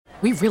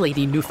We really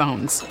need new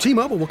phones.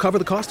 T-Mobile will cover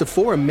the cost of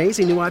 4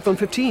 amazing new iPhone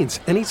 15s,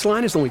 and each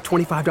line is only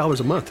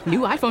 $25 a month. New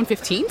iPhone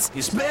 15s?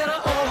 It's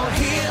better over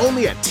here.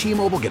 Only at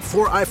T-Mobile, get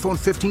 4 iPhone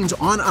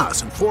 15s on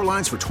us and 4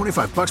 lines for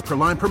 $25 per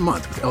line per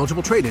month with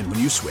eligible trade-in when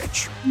you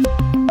switch.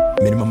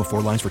 Minimum of 4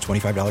 lines for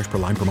 $25 per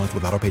line per month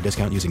with autopay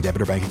discount using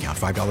debit or bank account.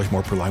 $5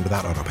 more per line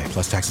without autopay,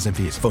 plus taxes and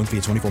fees. Phone fee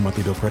at 24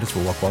 monthly bill credits for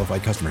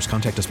well-qualified customers.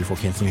 Contact us before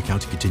canceling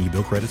account to continue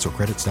bill credits or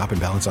credit stop and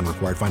balance on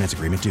required finance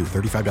agreement due.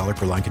 $35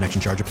 per line connection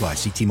charge applies.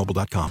 See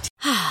T-Mobile.com.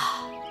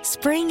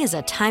 Spring is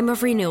a time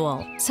of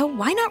renewal, so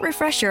why not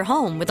refresh your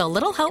home with a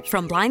little help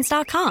from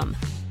Blinds.com?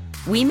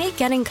 We make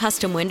getting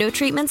custom window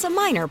treatments a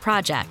minor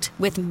project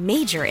with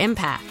major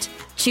impact.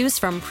 Choose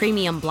from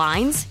premium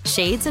blinds,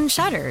 shades, and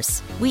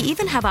shutters. We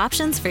even have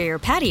options for your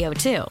patio,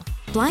 too.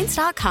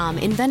 Blinds.com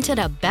invented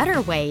a better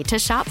way to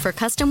shop for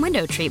custom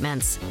window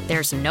treatments.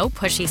 There's no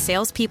pushy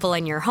salespeople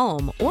in your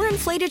home or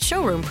inflated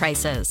showroom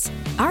prices.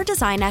 Our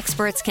design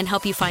experts can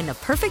help you find the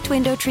perfect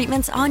window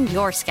treatments on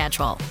your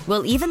schedule.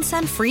 We'll even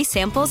send free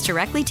samples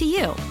directly to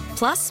you.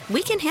 Plus,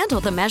 we can handle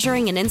the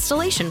measuring and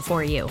installation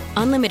for you.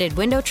 Unlimited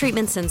window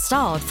treatments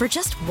installed for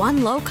just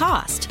one low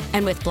cost.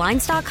 And with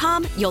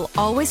Blinds.com, you'll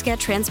always get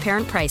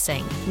transparent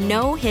pricing.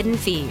 No hidden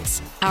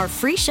fees. Our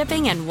free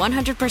shipping and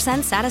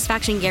 100%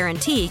 satisfaction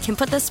guarantee can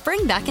put the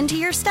spring back into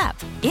your step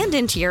and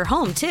into your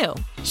home, too.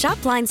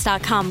 Shop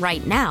Blinds.com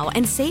right now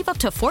and save up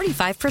to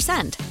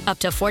 45%. Up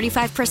to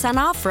 45%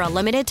 off for a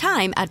limited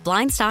time at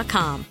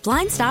Blinds.com.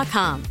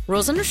 Blinds.com.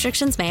 Rules and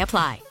restrictions may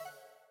apply.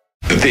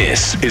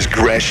 This is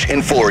Gresh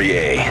and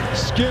Fourier.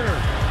 Skinner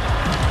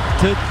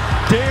to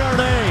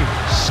Desharnais.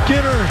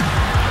 Skinner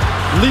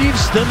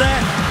leaves the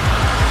net.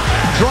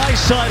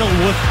 Draisaitl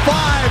with 5,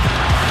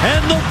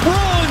 and the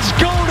Bruins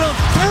go to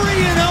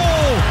 3-0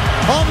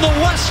 on the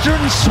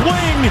Western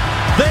swing.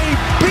 They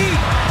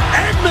beat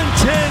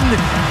Edmonton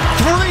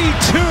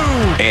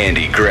 3-2.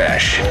 Andy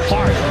Gresh.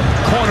 Hart,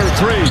 corner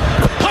 3,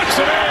 puts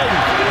it in.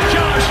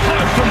 Josh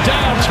Hart from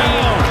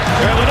downtown.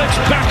 And the Knicks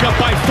back up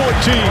by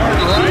 14.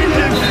 Right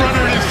in front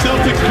of the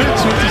Celtic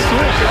pitch with the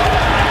switch.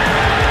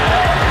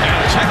 And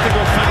a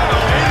technical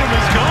foul. Tatum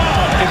is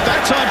gone. If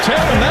that's on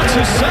Tatum, that's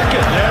his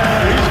second.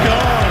 Yeah, he's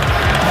gone.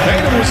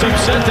 Tatum was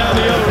upset down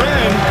the other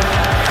end.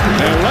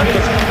 And let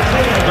the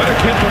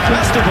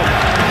best of him.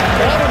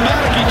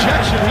 Automatic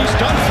ejection. He's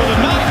done for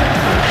the night.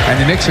 And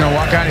the Knicks are going to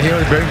walk out of here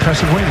with a very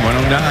impressive win,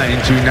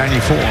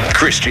 109-94.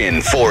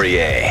 Christian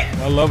Fourier.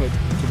 I love it,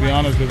 to be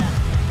honest with you.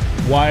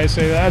 Why I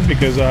say that?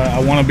 Because I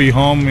want to be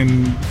home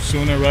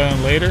sooner rather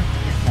than later.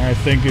 I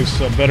think it's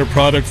a better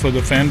product for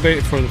the fan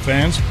base, for the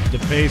fans. The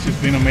pace has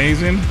been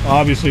amazing.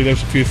 Obviously,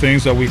 there's a few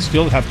things that we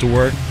still have to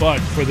work, but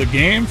for the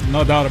game,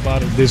 no doubt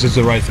about it, this is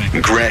the right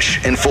thing.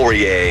 Gresh and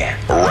Fourier,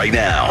 right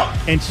now.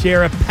 And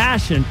share a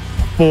passion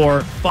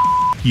for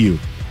you.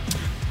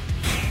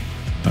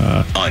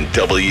 On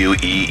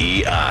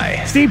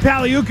WEEI. Steve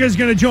Paliuca is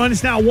going to join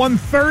us now at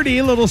 1:30.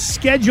 A little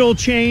schedule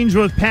change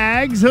with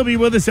Pags. He'll be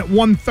with us at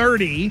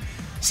 1:30.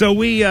 So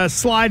we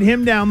slide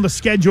him down the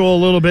schedule a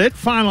little bit.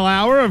 Final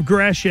hour of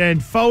Gresh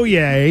and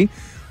Fourier.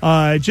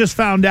 Just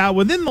found out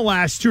within the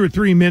last 2 or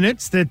 3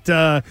 minutes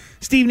that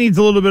Steve needs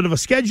a little bit of a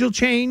schedule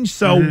change.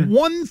 So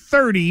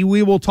 1:30,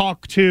 we will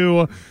talk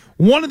to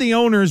one of the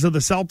owners of the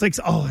Celtics.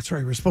 Oh, that's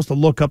right. We're supposed to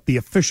look up the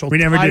official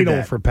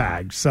title for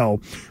Pags. So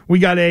we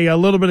got a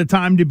little bit of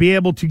time to be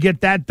able to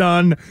get that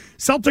done.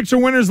 Celtics are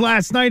winners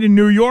last night in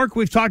New York.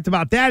 We've talked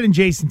about that, and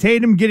Jason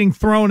Tatum getting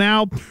thrown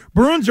out.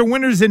 Bruins are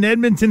winners in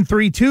Edmonton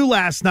 3-2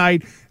 last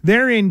night.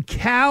 They're in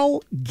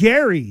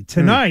Calgary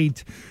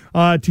tonight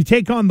to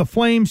take on the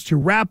Flames to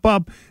wrap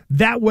up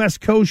that West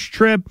Coast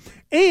trip.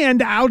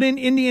 And out in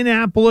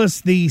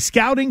Indianapolis, the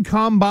scouting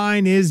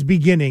combine is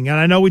beginning. And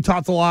I know we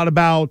talked a lot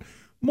about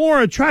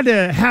try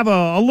to have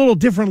a little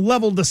different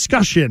level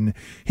discussion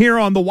here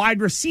on the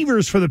wide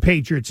receivers for the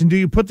Patriots. And do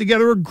you put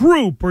together a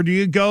group, or do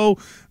you go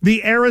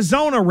the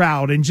Arizona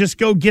route and just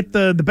go get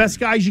the best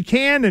guys you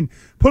can and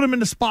put them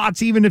into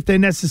spots even if they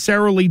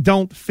necessarily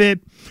don't fit?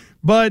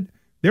 But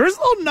there is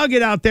a little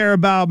nugget out there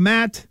about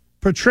Matt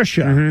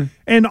Patricia.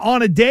 And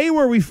on a day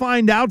where we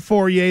find out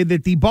for you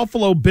that the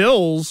Buffalo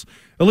Bills,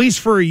 at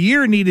least for a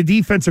year, need a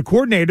defensive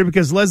coordinator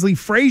because Leslie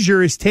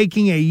Frazier is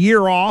taking a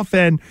year off.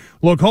 And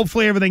look,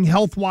 hopefully everything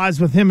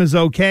health-wise with him is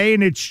okay,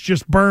 and it's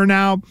just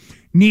burnout,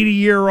 need a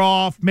year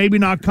off, maybe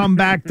not come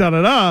back,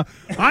 da-da-da.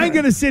 I ain't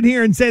going to sit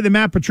here and say that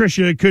Matt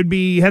Patricia could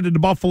be headed to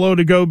Buffalo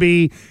to go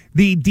be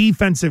the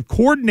defensive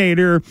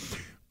coordinator.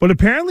 But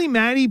apparently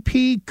Matty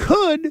P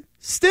could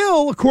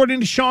still,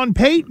 according to Sean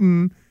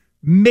Payton,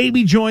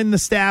 maybe join the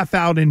staff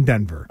out in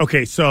Denver.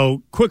 Okay,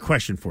 so quick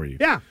question for you.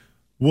 Yeah.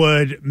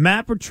 Would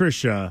Matt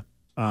Patricia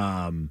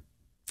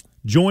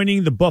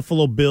joining the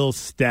Buffalo Bills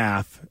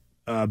staff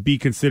be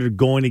considered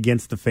going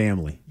against the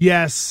family?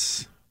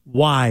 Yes.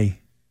 Why?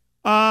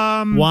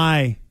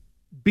 Why?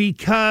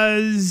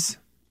 Because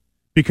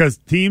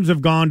teams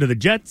have gone to the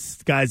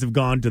Jets, guys have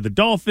gone to the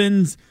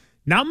Dolphins.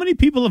 Not many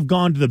people have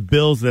gone to the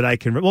Bills that I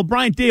can. Well,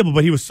 Brian Dable,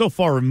 but he was so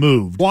far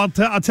removed. Well,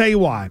 I'll tell you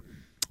why.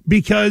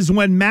 Because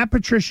when Matt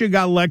Patricia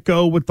got let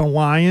go with the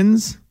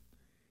Lions,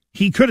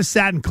 he could have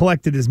sat and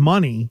collected his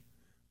money,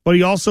 but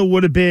he also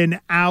would have been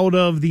out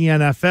of the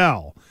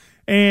NFL.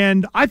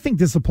 And I think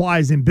this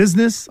applies in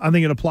business. I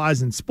think it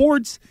applies in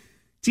sports.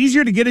 It's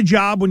easier to get a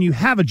job when you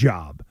have a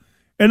job.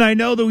 And I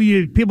know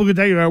that people could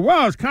tell you,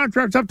 well, his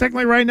contract's up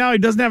technically right now. He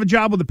doesn't have a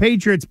job with the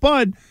Patriots,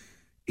 but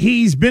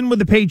he's been with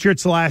the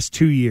Patriots the last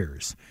 2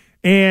 years.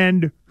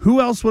 And who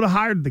else would have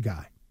hired the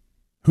guy?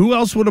 Who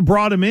else would have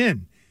brought him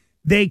in?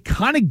 They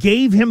kind of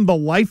gave him the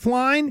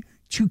lifeline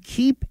to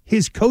keep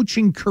his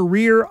coaching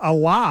career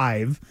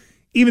alive,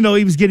 even though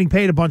he was getting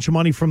paid a bunch of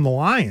money from the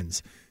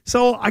Lions.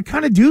 So I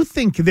kind of do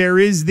think there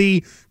is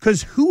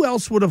because who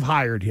else would have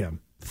hired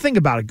him? Think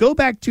about it. Go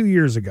back 2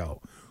 years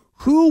ago.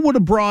 Who would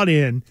have brought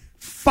in,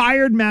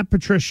 fired Matt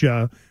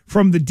Patricia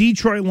from the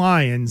Detroit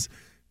Lions?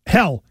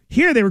 Hell,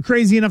 here they were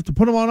crazy enough to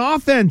put him on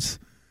offense.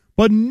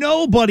 But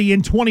nobody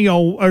in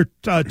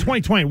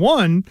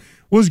 2021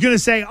 was going to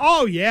say,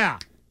 oh, yeah,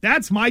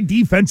 that's my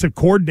defensive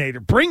coordinator.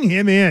 Bring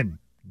him in.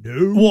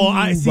 No. Well,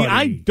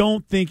 I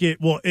don't think it.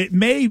 Well, it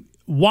may.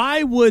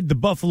 Why would the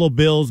Buffalo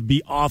Bills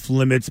be off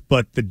limits,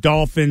 but the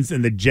Dolphins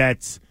and the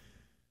Jets,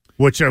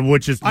 which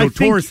is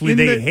notoriously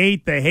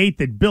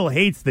Bill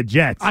hates the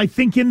Jets. I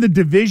think in the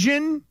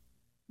division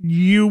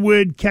you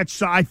would catch.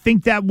 So I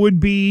think that would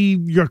be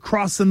you're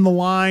crossing the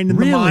line in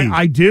the line.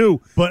 I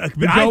do, but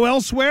go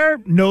elsewhere,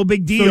 no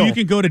big deal. So you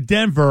can go to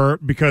Denver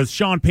because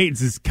Sean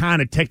Payton's is kind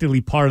of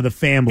technically part of the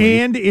family,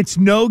 and it's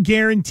no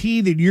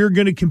guarantee that you're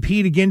going to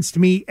compete against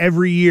me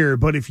every year.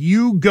 But if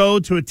you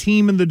go to a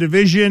team in the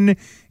division,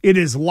 it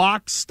is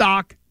lock,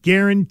 stock,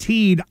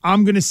 guaranteed.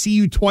 I'm going to see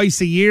you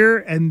twice a year,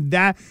 and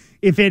that.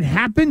 If it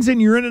happens and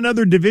you're in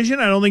another division,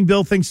 I don't think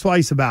Bill thinks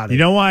twice about it. You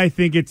know why I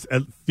think it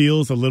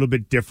feels a little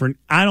bit different?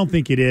 I don't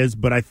think it is,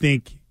 but I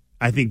think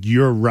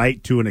you're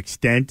right to an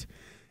extent,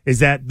 is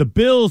that the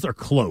Bills are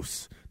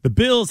close. The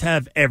Bills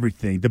have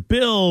everything. The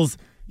Bills,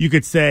 you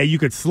could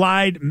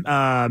slide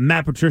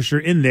Matt Patricia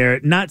in there,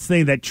 not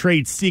saying that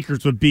trade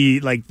secrets would be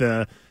like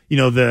the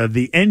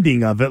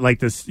ending of it, like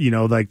this,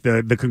 like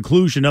the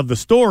conclusion of the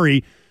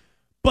story.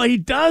 But he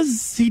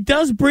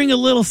does bring a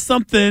little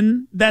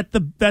something that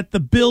the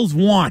Bills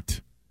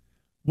want.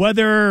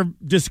 Whether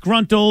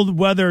disgruntled,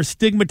 whether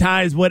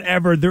stigmatized,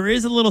 whatever, there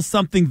is a little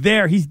something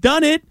there. He's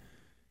done it.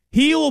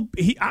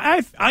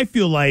 I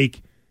feel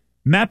like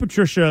Matt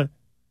Patricia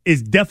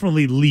is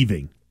definitely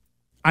leaving.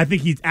 I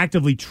think he's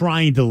actively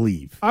trying to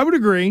leave. I would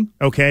agree.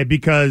 Okay,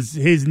 because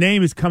his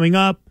name is coming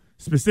up.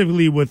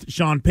 Specifically with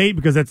Sean Payton,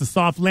 because that's a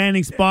soft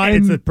landing spot.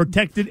 And it's a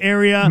protected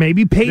area.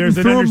 Maybe Payton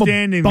threw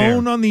him a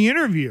bone on the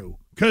interview.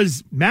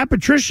 Because Matt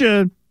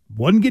Patricia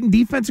wasn't getting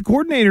defensive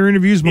coordinator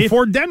interviews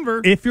before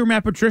Denver. If you're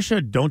Matt Patricia,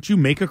 don't you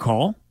make a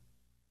call?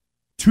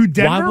 To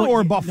Denver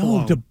or Buffalo?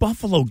 No, to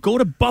Buffalo. Go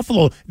to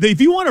Buffalo.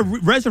 If you want to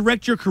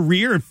resurrect your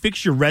career and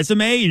fix your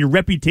resume and your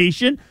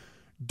reputation,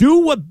 do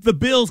what the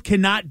Bills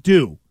cannot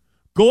do.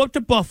 Go up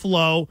to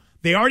Buffalo.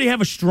 They already have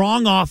a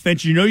strong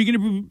offense. You know you're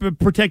going to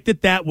protect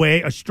it that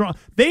way.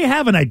 They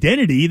have an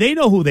identity. They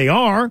know who they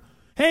are.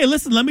 Hey,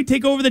 listen, let me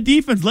take over the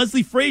defense.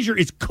 Leslie Frazier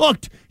is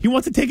cooked. He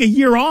wants to take a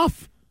year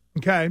off.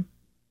 Okay.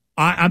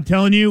 I'm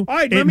telling you,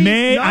 I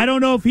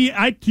don't know if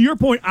to your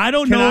point, I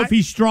don't know if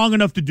he's strong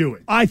enough to do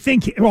it. I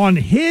think on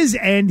his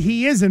end,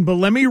 he isn't, but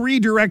let me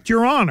redirect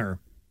your honor.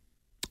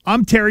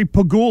 I'm Terry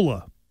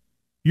Pagula.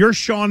 You're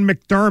Sean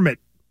McDermott.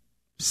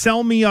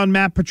 Sell me on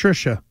Matt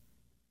Patricia.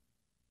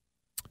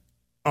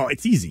 Oh,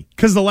 it's easy.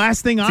 Because the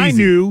last thing I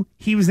knew,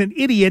 he was an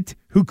idiot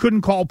who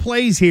couldn't call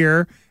plays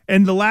here.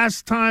 And the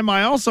last time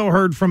I also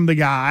heard from the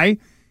guy,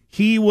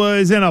 he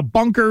was in a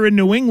bunker in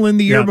New England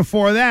the year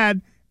before that.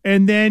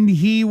 And then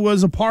he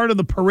was a part of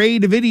the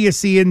parade of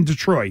idiocy in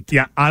Detroit.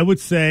 Yeah, I would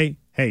say,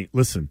 hey,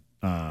 listen,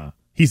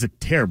 he's a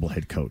terrible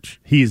head coach.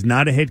 He is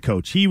not a head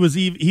coach. He was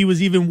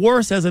even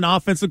worse as an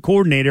offensive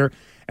coordinator.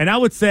 And I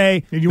would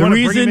say the reason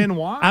bring him in,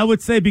 why? I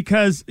would say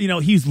because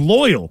he's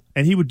loyal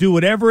and he would do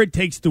whatever it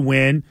takes to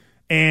win.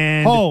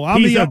 And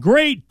he's a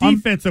great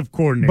defensive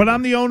coordinator. But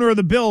I'm the owner of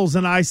the Bills,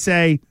 and I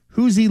say,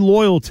 who's he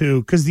loyal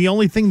to? Because the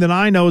only thing that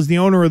I know is the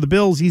owner of the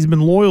Bills he's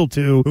been loyal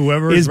to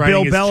is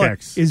Bill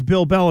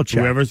Belichick.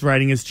 Whoever's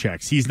writing his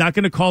checks. He's not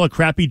going to call a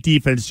crappy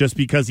defense just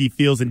because he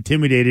feels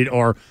intimidated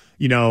or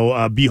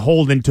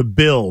beholden to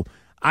Bill.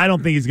 I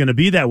don't think he's going to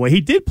be that way.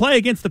 He did play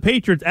against the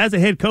Patriots as a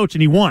head coach,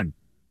 and he won.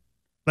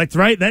 That's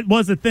right. That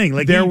was the thing.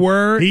 Like he did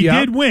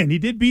win. He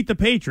did beat the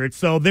Patriots.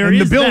 So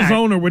the Bills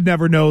owner would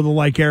never know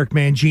like Eric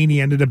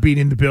Mangini ended up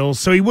beating the Bills,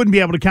 so he wouldn't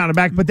be able to counter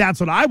back. But that's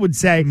what I would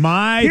say.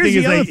 My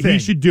thing is he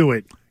should do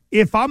it.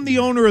 If I'm the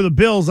owner of the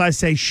Bills, I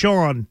say,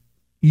 Sean,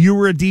 you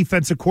were a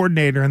defensive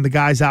coordinator and the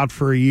guy's out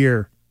for a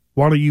year.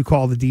 Why don't you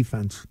call the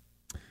defense?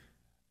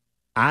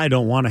 I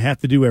don't want to have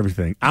to do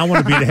everything. I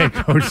want to be the head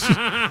coach.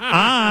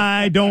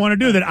 I don't want to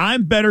do that.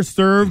 I'm better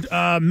served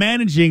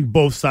managing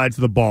both sides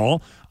of the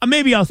ball.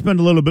 Maybe I'll spend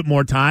a little bit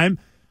more time.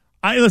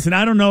 I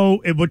don't know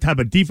what type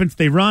of defense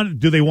they run.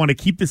 Do they want to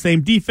keep the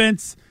same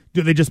defense?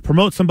 Do they just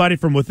promote somebody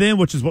from within,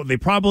 which is what they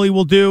probably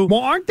will do?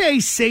 Well, aren't they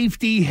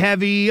safety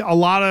heavy? A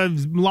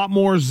lot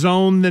more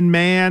zone than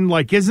man.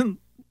 Like, isn't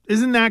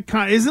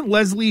Isn't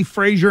Leslie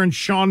Frazier and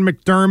Sean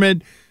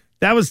McDermott?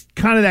 That was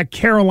kind of that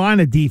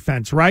Carolina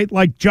defense, right?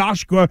 Like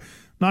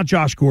not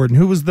Josh Gordon,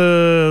 who was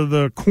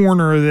the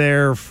corner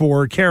there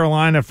for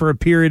Carolina for a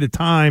period of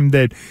time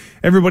that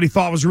everybody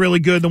thought was really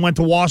good, then went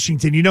to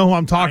Washington. You know who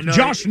I'm talking?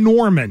 Josh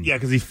Norman. Yeah,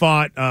 because he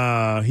fought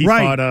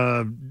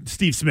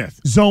Steve Smith.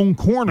 Zone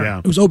corner. Yeah.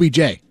 It was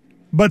OBJ.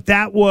 But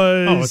that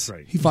was... Oh, that's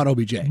right. He fought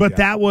OBJ. But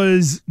that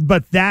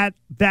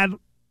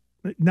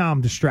now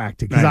I'm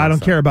distracted because I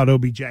don't care about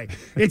OBJ.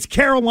 It's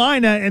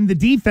Carolina and the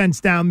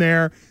defense down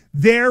there.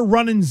 They're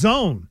running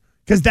zone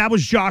because that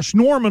was Josh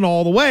Norman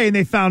all the way, and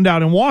they found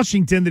out in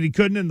Washington that he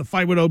couldn't in the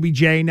fight with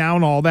OBJ now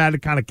and all that.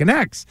 It kind of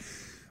connects.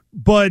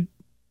 But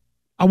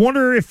I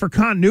wonder if for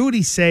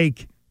continuity's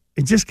sake,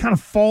 it just kind of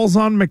falls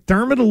on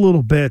McDermott a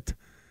little bit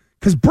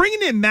because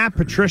bringing in Matt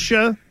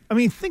Patricia, I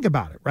mean, think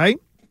about it, right?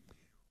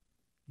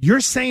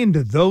 You're saying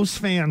to those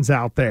fans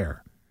out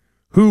there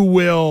who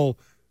will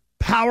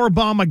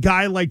powerbomb a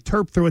guy like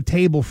Terp through a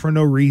table for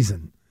no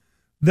reason.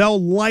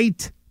 They'll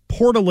light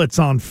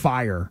portalets on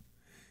fire.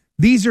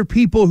 These are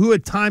people who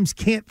at times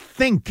can't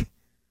think.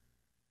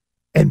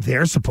 And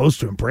they're supposed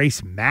to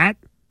embrace Matt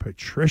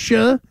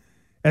Patricia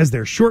as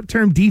their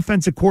short-term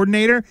defensive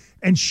coordinator.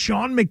 And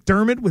Sean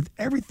McDermott, with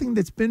everything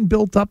that's been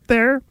built up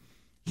there,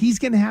 he's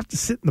going to have to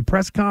sit in the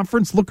press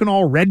conference looking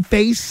all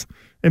red-faced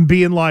and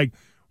being like,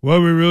 well,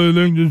 we really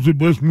think this is the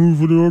best move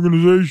for the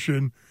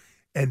organization.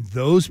 And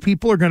those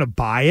people are going to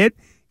buy it.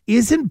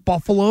 Isn't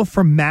Buffalo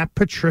from Matt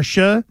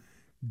Patricia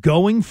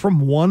going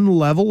from one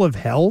level of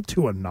hell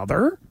to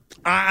another?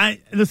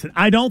 Listen,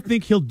 I don't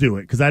think he'll do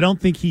it because I don't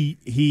think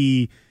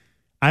he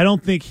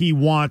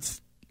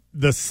wants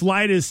the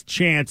slightest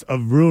chance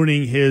of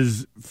ruining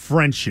his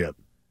friendship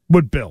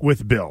with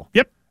Bill.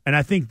 Yep. And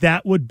I think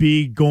that would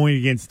be going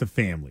against the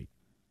family,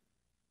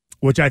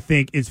 which I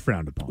think is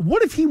frowned upon.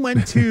 What if he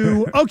went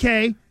to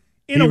okay,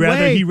 he'd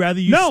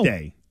rather you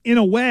stay. In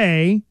a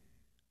way,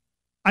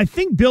 I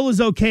think Bill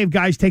is okay if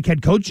guys take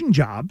head coaching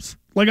jobs.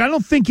 Like, I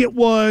don't think it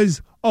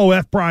was,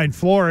 F. Brian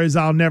Flores,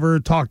 I'll never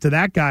talk to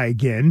that guy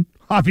again.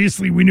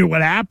 Obviously, we knew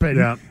what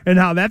happened and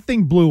how that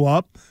thing blew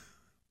up.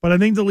 But I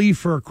think to leave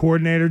for a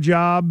coordinator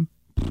job.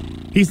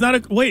 He's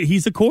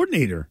a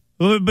coordinator.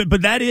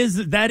 But that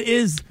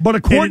is but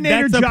a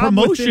coordinator that's a job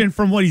promotion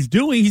from what he's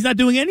doing. He's not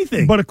doing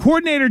anything. But a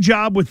coordinator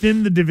job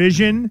within the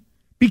division,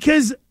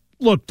 because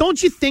look,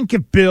 don't you think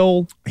if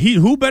Bill...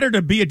 Who better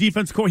to be a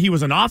defense coordinator? He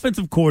was an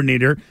offensive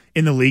coordinator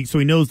in the league, so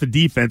he knows the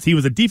defense. He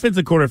was a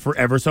defensive coordinator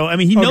forever, so, I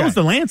mean, he knows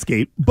the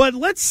landscape. But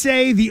let's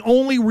say the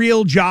only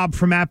real job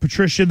for Matt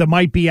Patricia that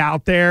might be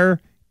out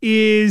there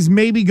is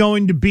maybe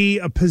going to be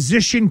a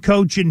position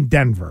coach in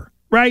Denver,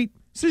 right?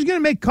 So he's going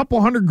to make a couple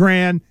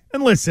 $100,000.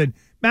 And listen,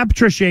 Matt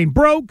Patricia ain't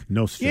broke.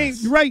 No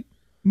stress. Right.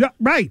 No,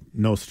 right.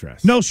 No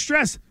stress. No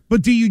stress.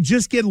 But do you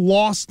just get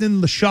lost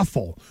in the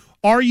shuffle?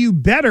 Are you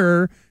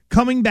better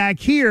coming back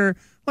here?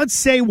 Let's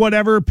say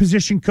whatever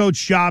position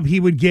coach job he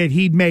would get,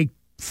 he'd make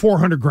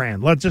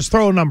 $400,000. Let's just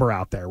throw a number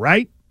out there,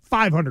 right?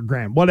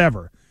 $500,000,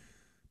 whatever.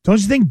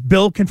 Don't you think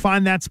Bill can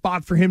find that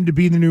spot for him to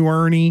be the new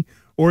Ernie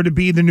or to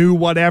be the new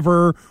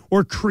whatever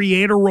or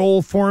create a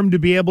role for him to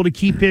be able to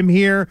keep him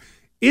here?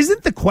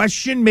 Isn't the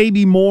question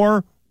maybe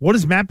more, what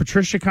does Matt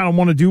Patricia kind of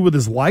want to do with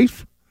his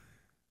life?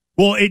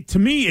 Well, to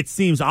me, it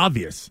seems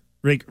obvious.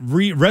 Like,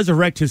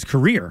 resurrect his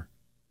career.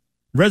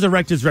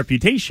 Resurrect his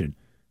reputation.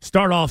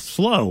 Start off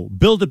slow.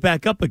 Build it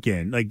back up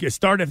again. Like,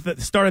 start at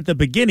the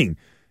beginning.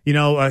 You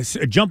know,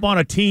 jump on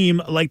a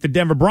team like the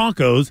Denver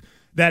Broncos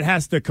that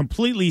has to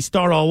completely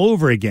start all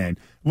over again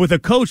with a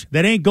coach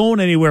that ain't going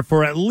anywhere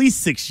for at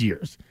least 6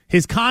 years.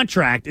 His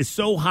contract is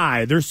so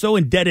high. They're so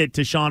indebted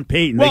to Sean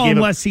Payton. Well, they gave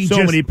unless him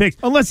he many picks.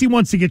 Unless he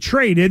wants to get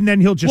traded, and then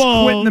he'll just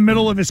quit in the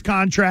middle of his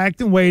contract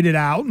and wait it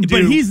out.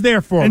 But he's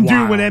there for a while. And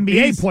do what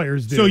NBA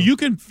players do. So you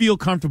can feel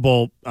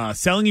comfortable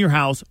selling your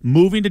house,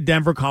 moving to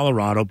Denver,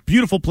 Colorado.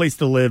 Beautiful place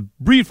to live.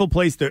 Beautiful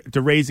place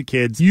to raise the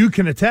kids. You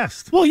can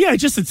attest. Well, yeah,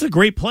 it's a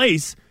great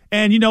place.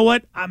 And you know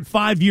what? I'm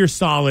 5 years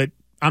solid.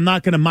 I'm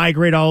not going to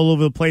migrate all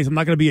over the place. I'm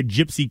not going to be a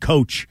gypsy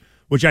coach,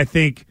 which I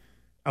think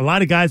a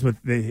lot of guys with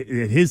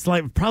his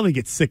life probably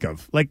get sick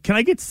of. Like, can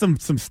I get some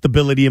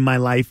stability in my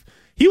life?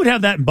 He would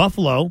have that in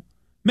Buffalo,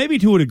 maybe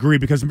to a degree,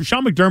 because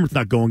Sean McDermott's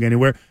not going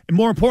anywhere. And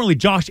more importantly,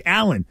 Josh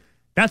Allen.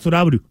 That's what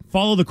I would do.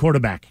 Follow the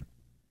quarterback.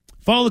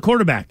 Follow the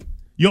quarterback.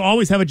 You'll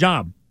always have a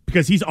job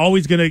because he's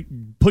always going to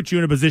put you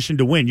in a position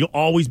to win. You'll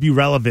always be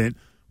relevant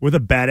with a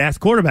badass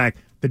quarterback.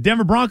 The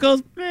Denver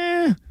Broncos,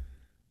 they're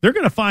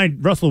going to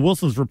find Russell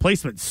Wilson's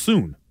replacement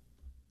soon.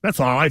 That's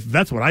what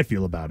I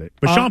feel about it.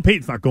 But Sean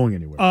Payton's not going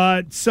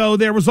anywhere. So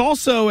there was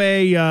also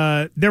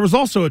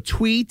a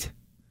tweet.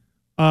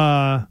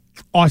 I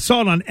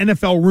saw it on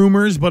NFL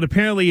Rumors, but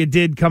apparently it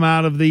did come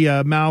out of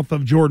the mouth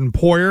of Jordan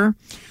Poyer.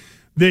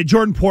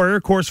 Jordan Poyer,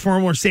 of course,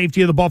 former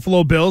safety of the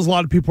Buffalo Bills. A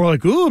lot of people are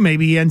like, "Ooh,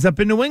 maybe he ends up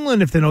in New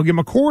England if they don't give him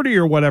a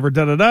quarter or whatever."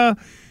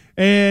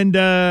 And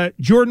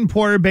Jordan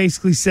Poyer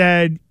basically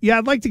said, "Yeah,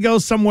 I'd like to go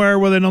somewhere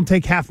where they don't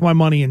take half my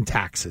money in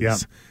taxes." Yeah.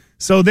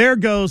 So there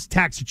goes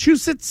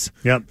Massachusetts.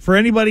 Yep. For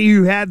anybody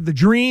who had the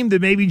dream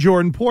that maybe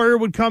Jordan Poyer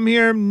would come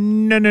here,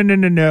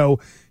 no.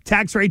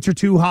 Tax rates are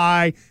too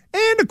high.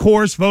 And, of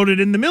course, voted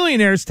in the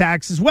millionaire's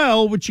tax as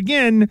well, which,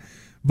 again,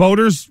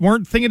 voters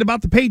weren't thinking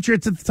about the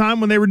Patriots at the time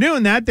when they were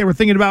doing that. They were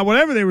thinking about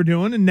whatever they were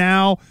doing. And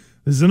now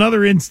there's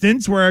another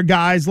instance where a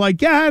guy's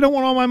like, yeah, I don't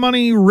want all my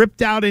money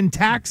ripped out in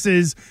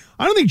taxes.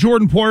 I don't think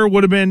Jordan Poyer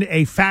would have been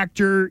a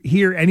factor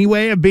here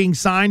anyway of being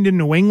signed in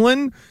New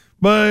England.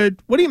 But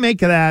what do you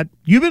make of that?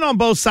 You've been on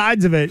both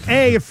sides of it.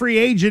 A free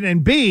agent,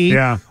 and B,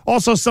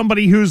 also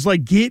somebody who's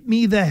like, get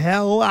me the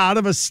hell out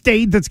of a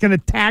state that's going to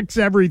tax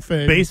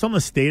everything. Based on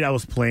the state I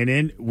was playing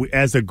in,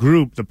 as a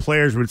group, the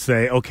players would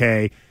say,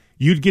 okay,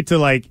 you'd get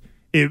to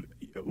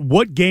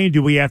what game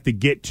do we have to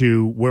get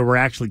to where we're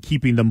actually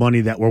keeping the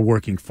money that we're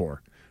working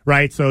for,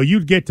 right? So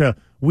you'd get to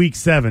week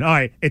 7. All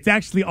right, it's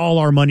actually all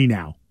our money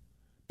now.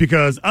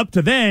 Because up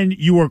to then,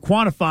 you were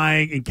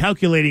quantifying and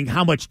calculating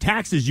how much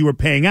taxes you were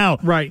paying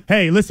out. Right.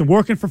 Hey, listen,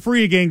 working for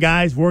free again,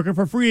 guys. Working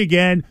for free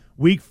again.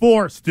 Week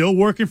 4, still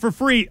working for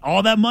free.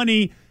 All that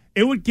money,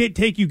 it would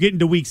take you getting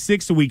to week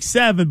 6 to week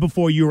 7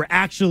 before you were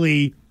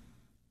actually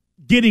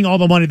getting all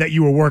the money that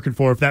you were working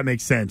for, if that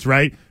makes sense,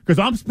 right? Because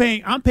I'm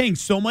paying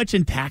so much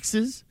in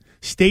taxes,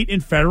 state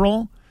and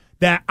federal,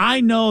 that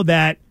I know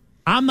that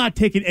I'm not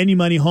taking any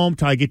money home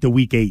till I get to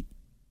week 8.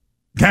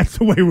 That's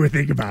the way we're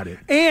thinking about it.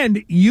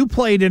 And you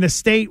played in a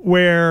state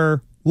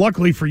where,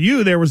 luckily for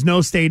you, there was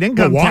no state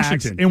income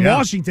tax in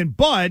Washington.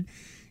 But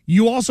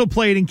you also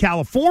played in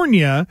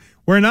California,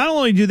 where not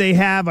only do they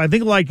have, I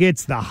think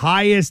it's the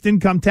highest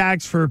income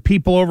tax for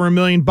people over $1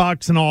 million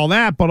and all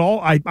that, but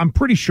I'm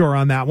pretty sure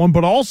on that one,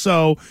 but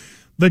also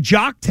the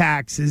jock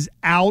tax is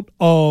out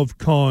of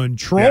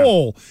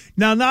control. Yeah.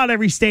 Now, not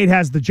every state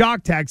has the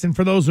jock tax, and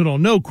for those who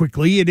don't know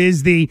quickly, it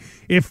is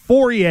if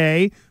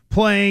Fourier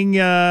playing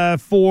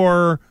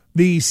for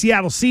the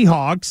Seattle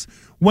Seahawks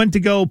went to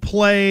go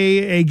play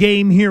a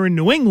game here in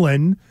New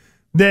England,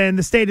 then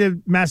the state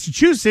of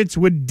Massachusetts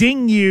would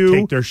ding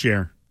you.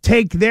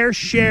 Take their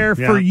share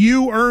for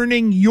you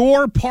earning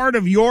your part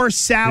of your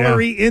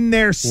salary in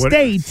their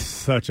state.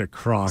 Such a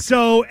crock.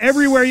 So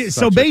everywhere.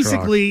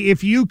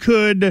 If you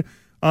could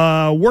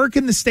work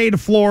in the state of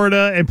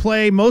Florida and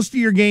play most of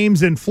your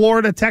games in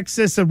Florida,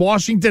 Texas, and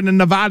Washington and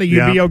Nevada,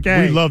 you'd be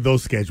okay. We love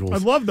those schedules. I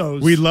love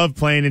those. We love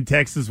playing in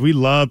Texas. We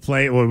love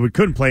playing. Well, we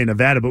couldn't play in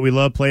Nevada, but we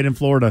love playing in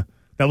Florida.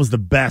 That was the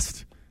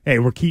best. Hey,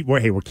 we're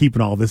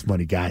keeping all this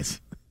money, guys.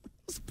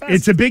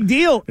 It's a big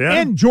deal. Yeah.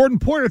 And Jordan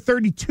Poyer,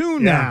 32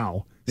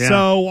 now. Yeah.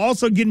 So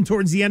also getting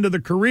towards the end of the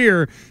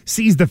career,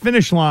 sees the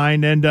finish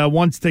line and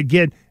wants to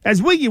get,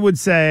 as Wiggy would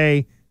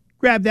say,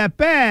 grab that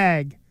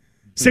bag.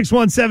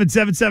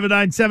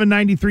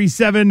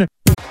 617-779-7937.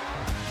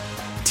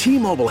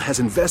 T-Mobile has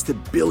invested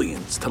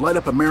billions to light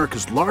up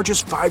America's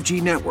largest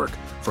 5G network,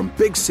 from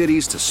big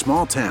cities to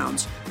small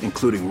towns,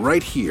 including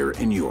right here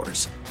in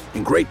yours.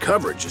 And great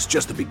coverage is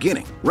just the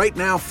beginning. Right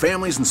now,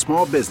 families and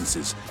small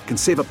businesses can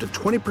save up to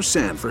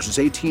 20% versus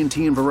AT&T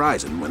and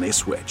Verizon when they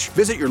switch.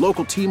 Visit your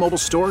local T-Mobile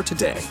store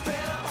today.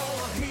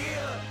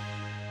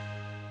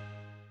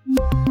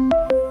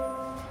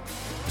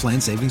 Plan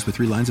savings with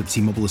 3 lines of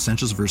T-Mobile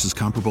Essentials versus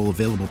comparable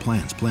available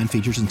plans. Plan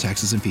features and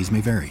taxes and fees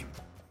may vary.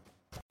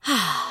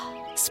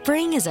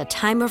 Spring is a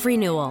time of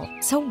renewal,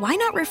 so why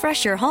not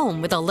refresh your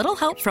home with a little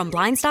help from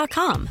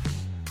Blinds.com?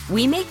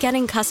 We make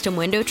getting custom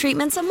window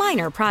treatments a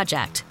minor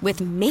project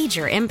with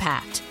major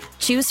impact.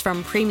 Choose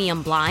from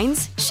premium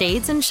blinds,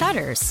 shades, and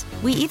shutters.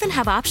 We even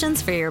have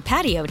options for your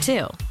patio,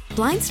 too.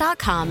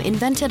 Blinds.com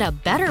invented a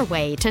better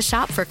way to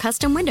shop for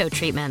custom window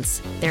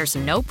treatments. There's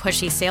no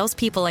pushy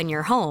salespeople in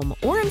your home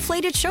or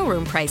inflated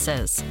showroom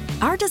prices.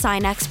 Our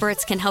design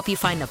experts can help you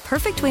find the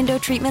perfect window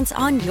treatments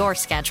on your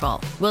schedule.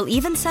 We'll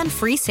even send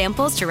free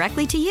samples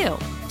directly to you.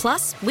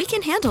 Plus, we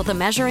can handle the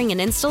measuring and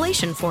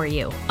installation for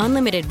you.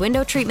 Unlimited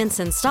window treatments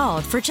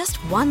installed for just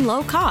one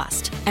low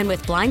cost. And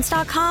with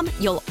Blinds.com,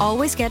 you'll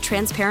always get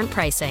transparent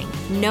pricing.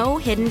 No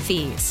hidden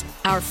fees.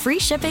 Our free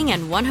shipping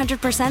and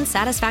 100%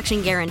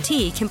 satisfaction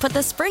guarantee can put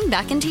the spring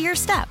back into your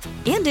step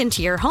and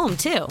into your home,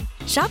 too.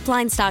 Shop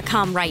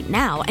Blinds.com right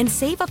now and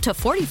save up to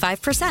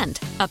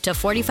 45%. Up to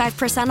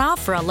 45%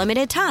 off for a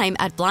limited time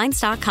at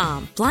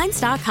Blinds.com.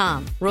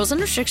 Blinds.com. Rules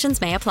and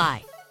restrictions may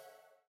apply.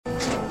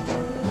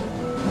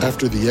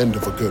 After the end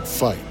of a good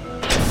fight,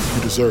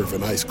 you deserve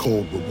an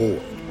ice-cold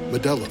reward.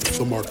 Modelo is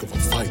the mark of a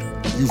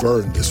fighter. You've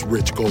earned this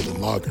rich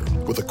golden lager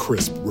with a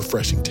crisp,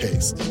 refreshing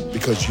taste.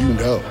 Because you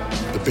know,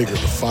 the bigger the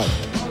fight,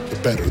 the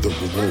better the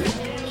reward.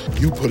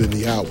 You put in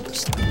the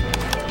hours,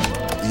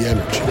 the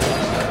energy,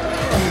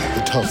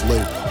 the tough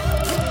labor.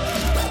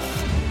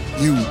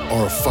 You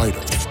are a fighter,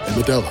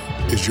 and Modelo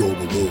is your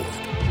reward.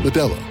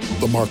 Modelo,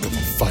 the mark of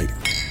a fighter.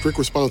 Drink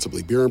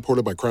responsibly. Beer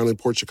imported by Crown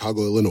Imports,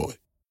 Chicago, Illinois.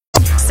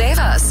 Save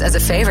us as a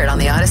favorite on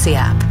the Odyssey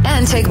app.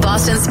 And take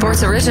Boston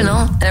Sports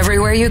Original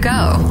everywhere you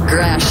go.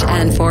 Gresh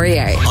and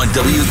Fourier. On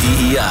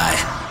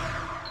WEEI.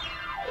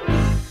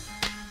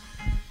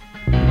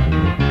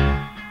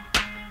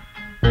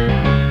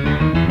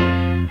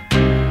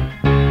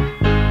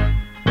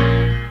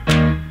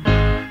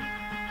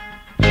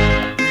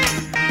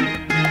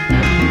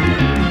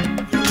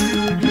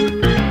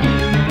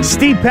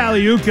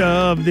 Paliuca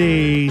of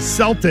the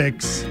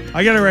Celtics.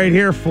 I got it right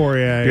here for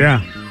you.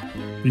 Yeah.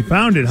 You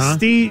found it, huh?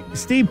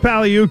 Steve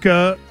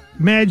Paliuca,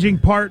 managing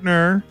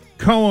partner,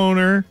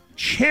 co-owner,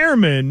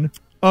 chairman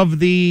of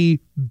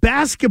the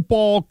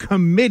basketball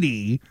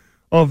committee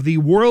of the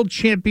World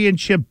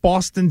Championship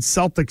Boston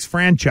Celtics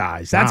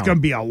franchise. That's going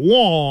to be a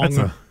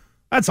long...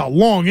 That's a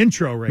long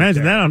intro right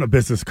Imagine there. that on a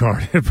business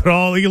card.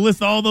 You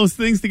list all those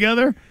things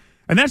together.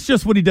 And that's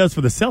just what he does for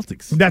the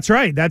Celtics. That's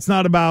right. That's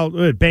not about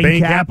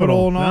Bain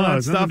Capital and all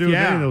that stuff. Yeah,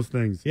 any of those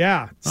things.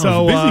 Yeah.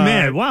 So busy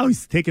man. Wow,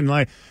 he's taking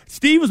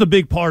Steve was a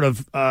big part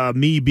of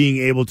me being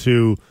able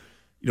to,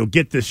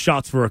 get the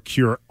Shots for a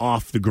Cure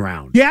off the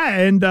ground. Yeah,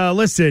 and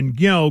listen,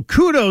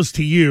 kudos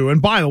to you.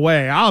 And by the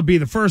way, I'll be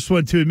the first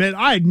one to admit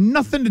I had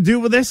nothing to do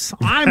with this.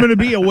 I'm going to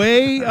be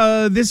away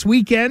this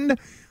weekend.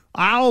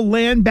 I'll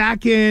land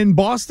back in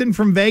Boston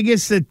from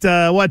Vegas at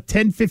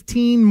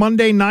 10:15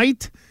 Monday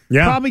night.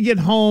 Yeah. Probably get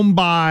home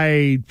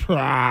by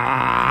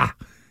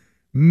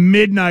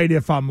midnight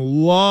if I'm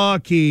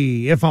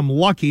lucky. It's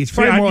probably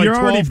more like 12:30. You're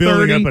already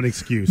building up an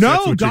excuse.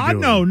 No, God,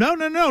 no,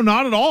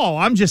 not at all.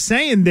 I'm just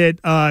saying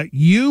that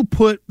you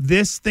put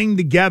this thing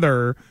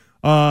together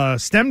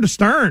stem to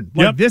stern.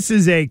 Like, this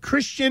is a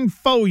Christian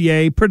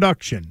Foyer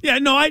production. Yeah,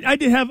 no, I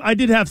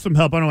did have some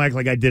help. I don't act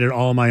like I did it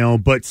all on my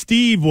own, but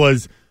Steve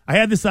was. I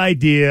had this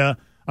idea.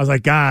 I was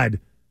like, God,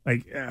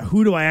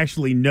 who do I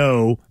actually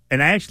know?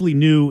 And I actually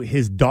knew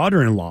his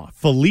daughter-in-law,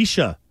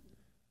 Felicia,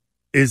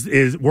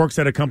 is works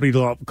at a company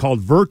called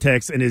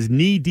Vertex and is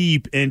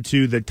knee-deep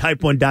into the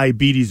type 1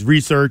 diabetes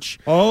research.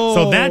 Oh,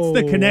 so that's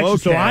the connection.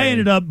 Okay. So I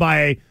ended up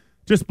by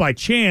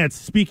chance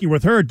speaking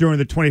with her during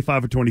the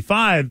 25 for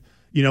 25,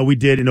 we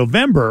did in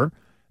November,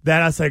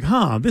 that I was like,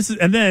 this is,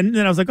 and then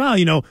I was like,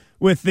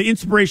 with the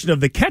inspiration of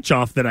the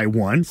catch-off that I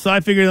won, so I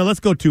figured, let's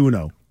go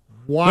 2-0.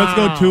 Wow. Let's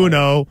go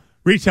 2-0.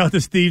 Reach out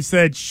to Steve,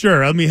 said,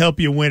 sure, let me help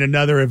you win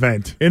another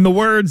event. In the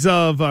words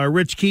of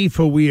Rich Keefe,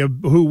 who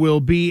will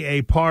be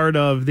a part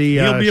of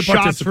the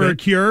Shots for a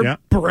Cure,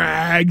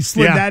 brag,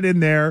 slid that in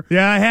there.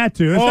 Yeah, I had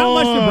to. It's not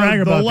much to brag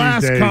about the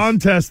last these days.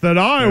 contest that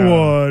I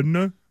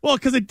won. Well,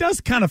 because it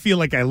does kind of feel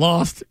like I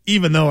lost,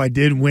 even though I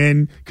did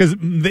win. Because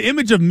the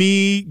image of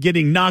me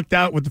getting knocked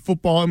out with the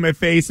football in my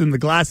face and the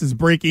glasses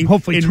breaking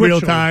hopefully in Twitch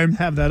real time.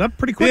 Have that up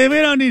pretty quick. Yeah, we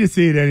don't need to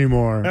see it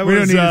anymore. That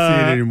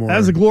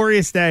was a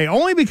glorious day.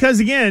 Only because,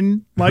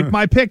 again, like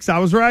my picks, I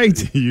was right.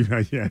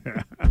 Yeah.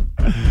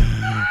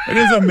 It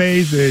is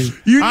amazing.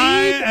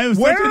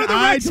 Where are the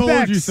I red told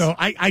specs? you so.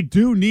 I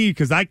do need,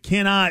 because I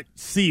cannot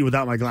see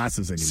without my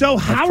glasses anymore. So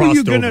how are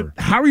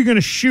you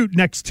gonna shoot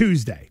next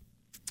Tuesday?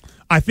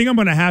 I think I'm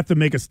going to have to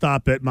make a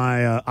stop at my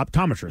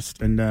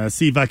optometrist and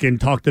see if I can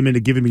talk them into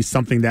giving me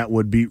something that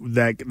would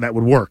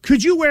work.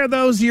 Could you wear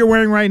those you're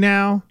wearing right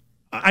now?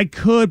 I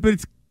could, but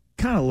it's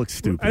kind of looks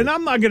stupid. And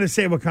I'm not going to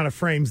say what kind of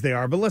frames they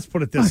are, but let's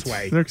put it this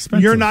way: they're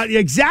expensive. You're not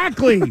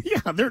exactly.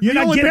 You're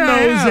not getting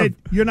those.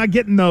 You're not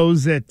getting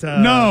those at.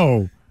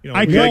 No.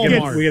 I could we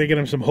got to get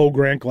him some Ho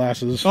Grant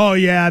glasses. Oh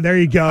yeah, there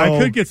you go. I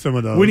could get some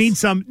of those. We need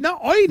some. No,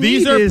 all you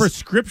These need are is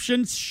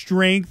prescription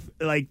strength,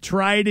 like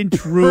tried and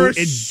true,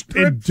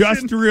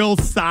 industrial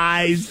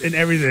size and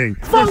everything.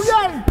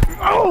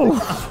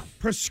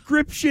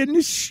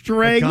 Prescription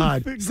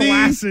strength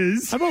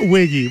glasses. How about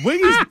Wiggy?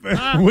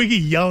 Wiggy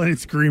yelling and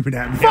screaming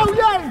at me.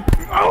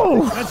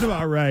 That's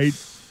about right.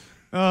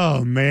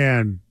 Oh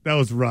man, that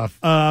was rough.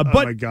 But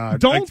oh my God!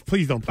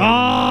 Please don't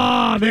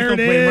play. There it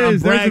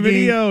is. There's the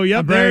video.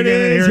 Yep, there it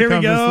is. Here we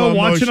go.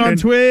 Watching on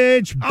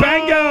Twitch.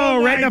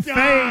 Bango! Right in the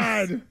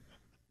face.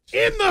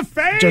 In the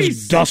face.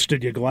 Just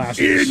dusted your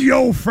glasses. In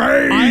your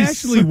face. I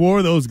actually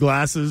wore those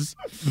glasses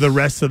for the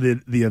rest of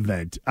the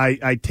event.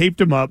 I taped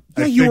them up.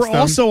 Yeah, you were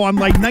also on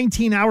like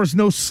 19 hours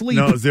no sleep.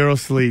 No, zero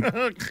sleep.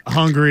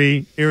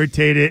 Hungry,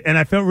 irritated, and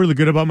I felt really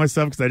good about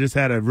myself because I just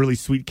had a really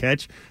sweet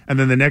catch. And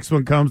then the next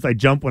one comes, I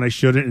jump when I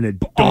shouldn't, and it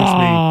donks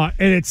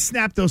me. And it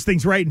snapped those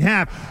things right in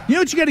half. You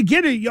know what you got to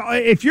get?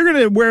 If you're going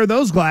to wear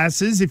those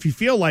glasses, if you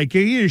feel like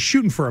you're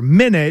shooting for a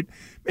minute,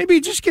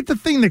 maybe just get the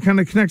thing that kind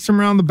of connects them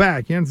around the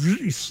back. You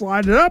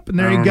slide it up, and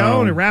there you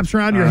go, and it wraps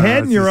around your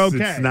head, and you're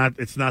okay.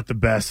 It's not the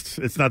best.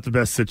 It's not the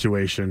best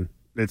situation.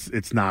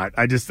 It's not.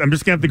 I'm just gonna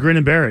have to grin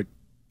and bear it.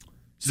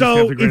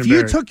 So if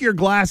you took your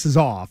glasses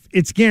off,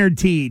 it's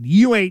guaranteed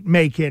you ain't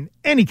making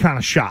any kind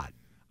of shot.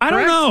 I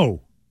don't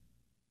know.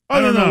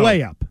 Other than a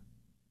layup.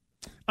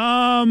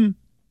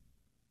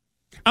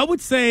 I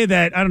would say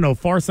that, I don't know,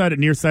 far-sighted,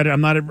 nearsighted,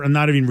 I'm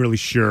not even really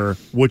sure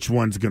which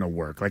one's going to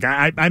work. Like,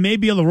 I may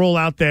be able to roll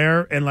out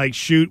there and, like,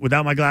 shoot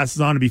without my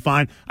glasses on and be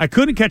fine. I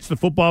couldn't catch the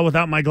football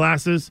without my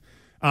glasses.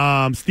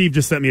 Steve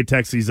just sent me a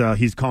text.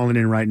 He's calling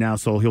in right now,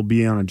 so he'll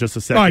be on in just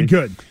a second. All right,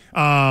 good.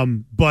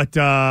 But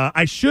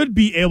I should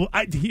be able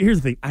here's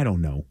the thing. I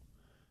don't know.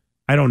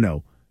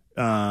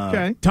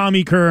 Okay.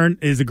 Tommy Kern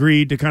is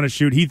agreed to kind of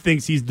shoot. He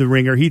thinks he's the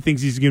ringer. He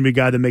thinks he's going to be a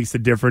guy that makes the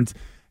difference.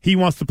 He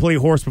wants to play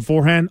horse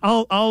beforehand.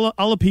 I'll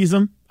appease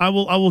him. I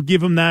will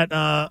give him that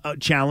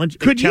challenge.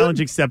 Challenge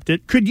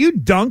accepted. Could you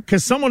dunk?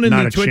 Because someone in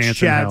the Twitch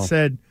chat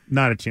said,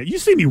 "Not a chance." You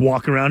see me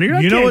walk around here.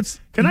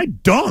 Can I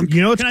dunk?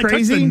 You know what's Can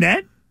crazy? I touch the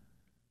net?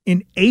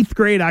 in 8th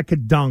grade, I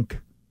could dunk.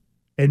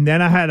 And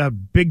then I had a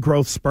big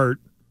growth spurt.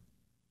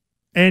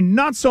 And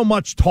not so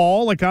much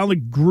tall. Like, I only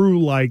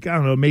grew, like, I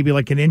don't know, maybe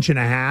like an inch and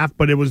a half.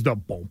 But it was the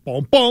boom,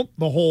 boom, boom.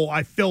 The whole,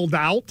 I filled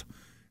out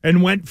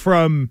and went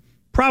from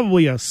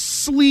probably a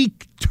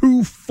sleek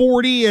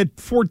 240 at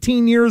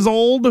 14 years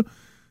old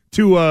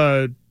to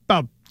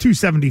about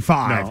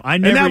 275. No, I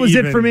never. And that was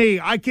it for me.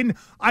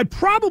 I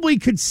probably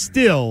could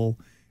still,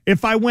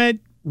 if I went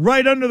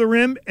right under the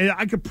rim,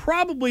 I could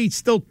probably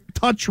still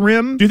touch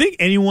rim. Do you think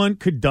anyone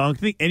could dunk?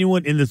 Do you think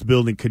anyone in this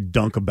building could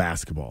dunk a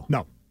basketball?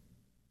 No.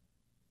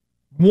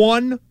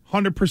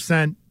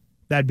 100%,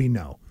 that'd be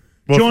no.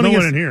 Well, joining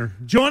us in here.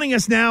 Joining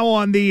us now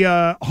on the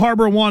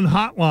Harbor One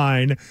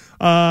hotline,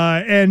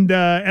 and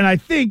I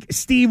think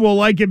Steve will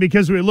like it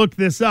because we looked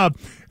this up.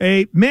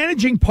 A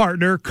managing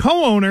partner,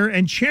 co-owner,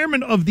 and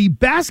chairman of the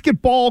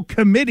basketball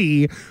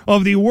committee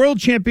of the World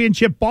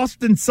Championship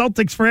Boston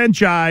Celtics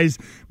franchise,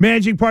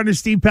 managing partner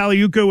Steve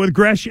Paliuca with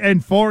Gresh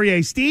and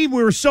Fauria. Steve,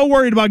 we were so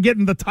worried about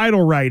getting the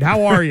title right.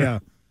 How are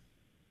you?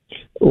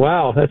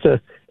 Wow,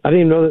 I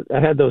didn't even know that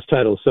I had those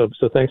titles, so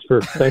thanks for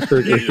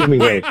assuming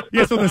those.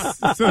 Yeah, so the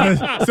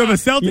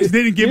Celtics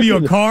didn't give you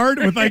a card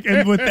with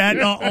that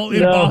all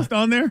embossed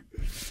on there?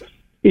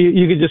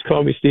 You could just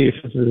call me Steve.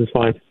 This is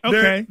fine.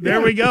 Okay,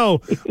 there we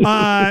go.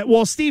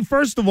 Well, Steve,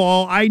 first of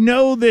all, I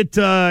know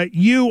that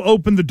you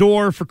opened the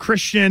door for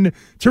Christian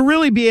to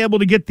really be able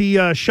to get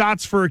the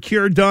shots for a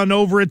cure done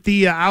over at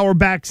the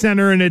Auerbach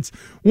Center, and it's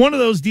one of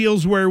those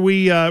deals where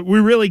we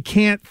really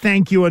can't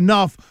thank you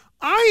enough.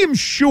 I am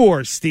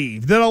sure,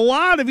 Steve, that a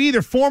lot of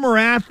either former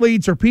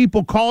athletes or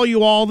people call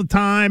you all the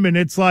time, and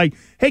it's like,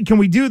 hey, can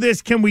we do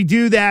this? Can we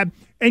do that?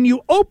 And you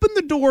open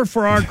the door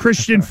for our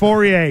Christian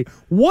Fauria.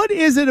 What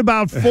is it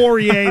about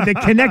Fauria that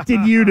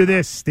connected you to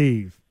this,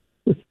 Steve?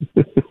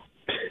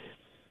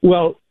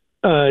 Well,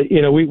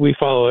 we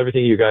follow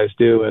everything you guys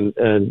do,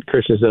 and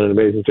Christian's done an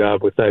amazing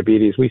job with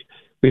diabetes. We've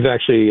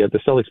actually,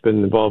 the Celtics,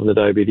 been involved in the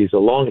diabetes a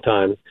long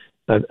time.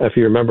 If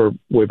you remember,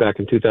 way back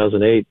in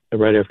 2008,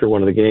 right after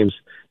one of the games,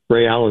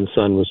 Ray Allen's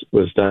son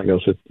was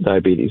diagnosed with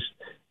diabetes,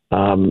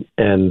 and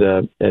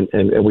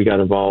we got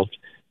involved,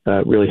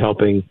 really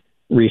helping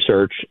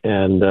research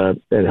and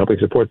helping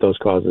support those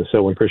causes.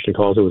 So when Christian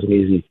calls, it was an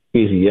easy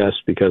yes,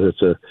 because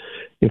it's a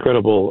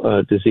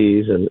incredible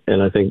disease,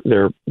 and I think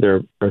there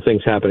are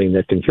things happening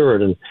that can cure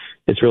it, and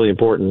it's really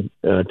important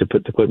to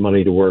put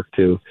money to work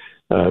to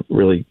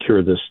really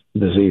cure this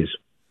disease.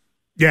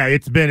 Yeah,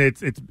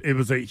 it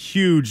was a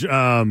huge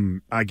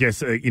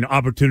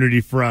opportunity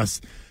for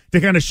us to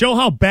kind of show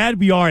how bad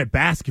we are at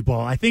basketball.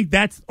 I think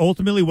that's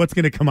ultimately what's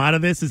going to come out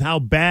of this, is how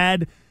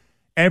bad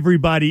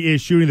everybody is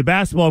shooting the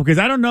basketball. Because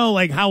I don't know,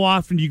 like, how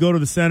often you go to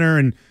the center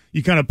and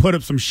you kind of put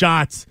up some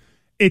shots.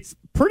 It's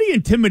pretty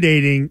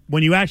intimidating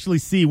when you actually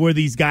see where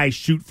these guys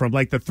shoot from.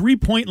 Like, the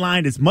three-point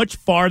line is much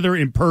farther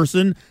in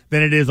person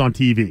than it is on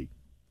TV.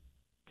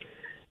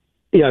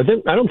 Yeah,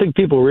 I don't think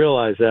people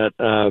realize that.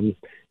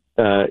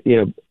 I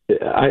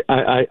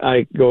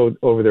go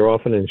over there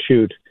often and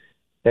shoot,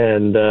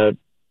 and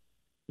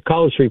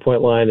college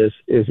three-point line is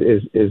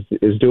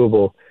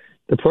doable.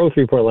 The pro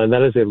three-point line,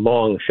 that is a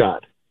long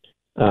shot.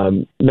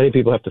 Many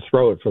people have to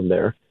throw it from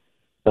there.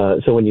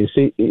 So when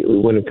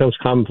it comes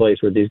commonplace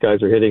where these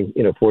guys are hitting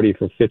 40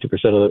 from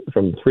 50%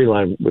 from the three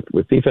line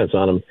with defense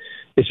on them,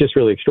 it's just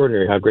really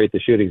extraordinary how great the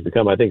shooting's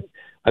become. I think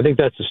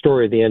that's the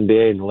story of the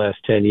NBA in the last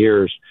 10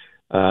 years.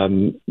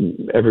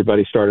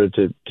 Everybody started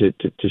to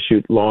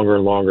shoot longer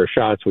and longer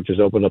shots, which has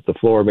opened up the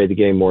floor, made the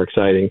game more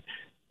exciting,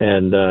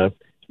 and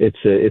it's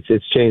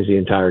changed the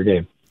entire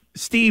game.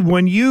 Steve,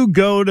 when you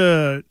go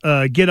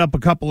to get up a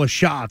couple of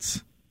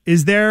shots,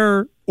 is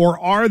there or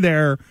are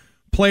there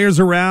players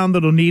around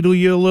that'll needle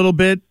you a little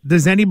bit?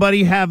 Does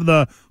anybody have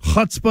the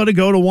chutzpah to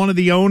go to one of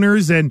the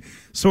owners and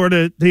sort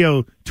of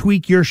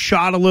tweak your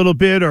shot a little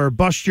bit or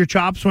bust your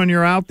chops when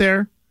you're out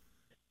there?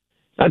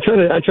 I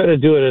try to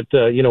do it at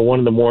 1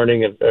 in the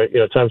morning, and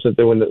times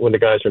when the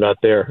guys are not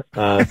there.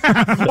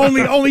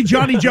 Only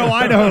Johnny Joe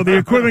Idaho, the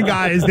equipment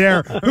guy, is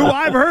there. Who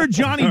I've heard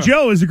Johnny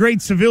Joe is a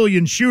great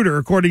civilian shooter,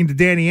 according to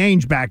Danny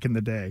Ainge back in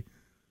the day.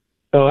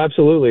 Oh,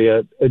 absolutely.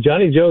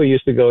 Johnny Joe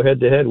used to go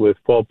head to head with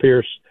Paul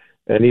Pierce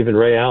and even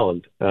Ray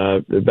Allen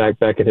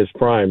back in his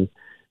prime.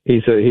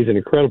 He's an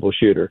incredible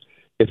shooter.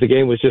 If the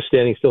game was just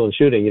standing still and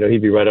shooting,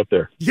 he'd be right up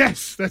there.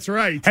 Yes, that's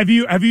right. Have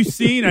you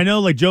seen? I know,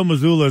 like, Joe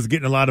Mazzulla is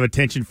getting a lot of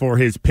attention for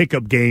his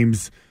pickup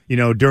games,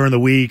 during the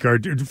week or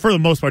for the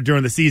most part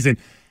during the season.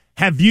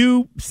 Have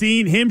you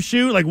seen him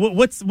shoot? Like,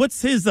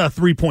 what's his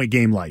 3-point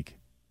game like?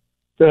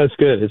 It's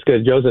good. It's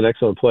good. Joe's an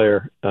excellent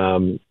player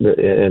and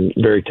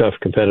very tough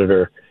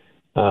competitor.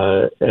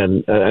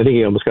 And I think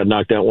he almost got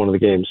knocked out one of the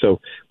games. So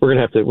we're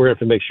gonna have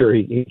to make sure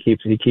he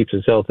keeps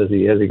his health as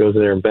he goes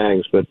in there and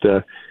bangs. But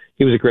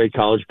he was a great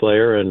college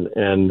player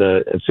and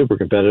super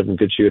competitive and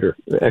good shooter.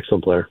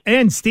 Excellent player.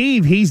 And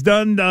Steve, he's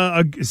done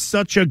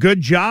such a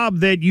good job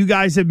that you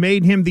guys have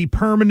made him the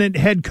permanent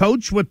head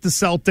coach with the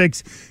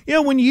Celtics.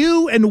 When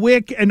you and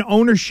Wick and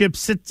ownership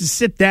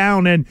sit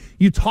down and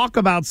you talk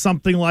about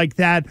something like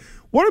that,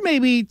 What are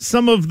maybe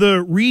some of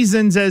the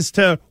reasons as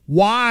to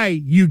why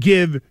you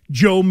give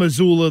Joe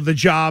Mazzulla the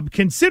job,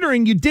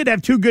 considering you did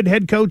have two good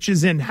head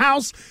coaches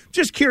in-house?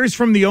 Just curious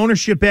from the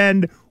ownership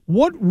end,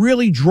 what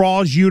really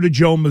draws you to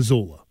Joe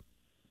Mazzulla?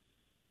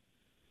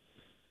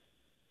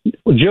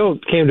 Well, Joe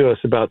came to us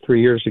about 3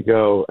 years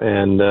ago,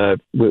 and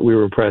we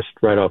were impressed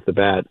right off the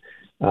bat.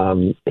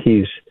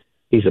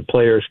 He's a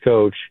player's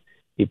coach.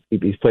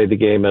 He's played the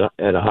game at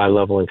a high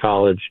level in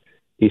college.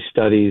 He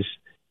studies.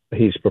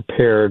 He's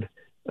prepared.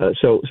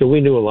 So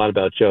we knew a lot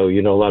about Joe.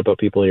 You know a lot about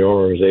people in your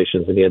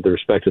organizations, and he had the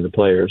respect of the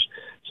players.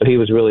 So he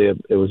was really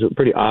it was a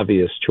pretty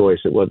obvious choice.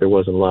 There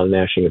wasn't a lot of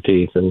gnashing of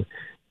teeth, and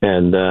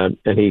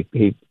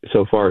he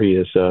so far he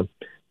has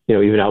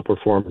even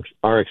outperformed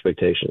our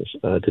expectations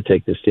to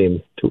take this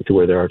team to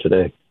where they are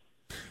today.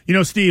 You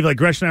know, Steve, like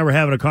Gresh and I were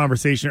having a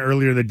conversation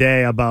earlier in the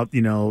day about,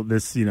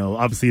 this,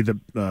 obviously the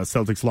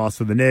Celtics lost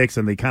to the Knicks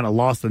and they kind of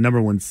lost the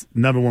number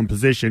one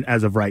position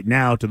as of right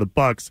now to the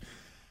Bucks.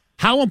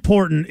 How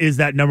important is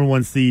that number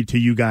one seed to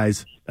you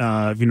guys,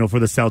 for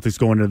the Celtics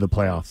going into the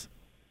playoffs?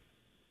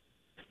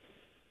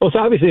 Well, it's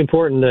obviously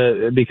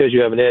important because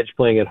you have an edge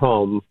playing at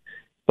home,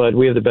 but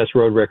we have the best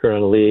road record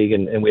on the league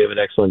and we have an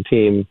excellent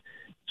team.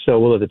 So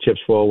we'll let the chips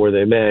fall where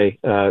they may.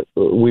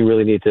 We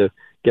really need to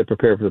get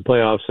prepared for the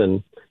playoffs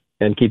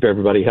and keep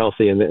everybody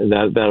healthy, and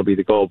that'll be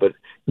the goal. But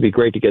it'd be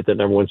great to get that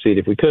number one seed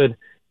if we could,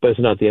 but it's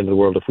not the end of the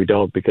world if we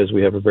don't, because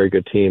we have a very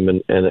good team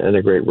and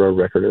a great road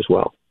record as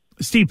well.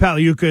 Steve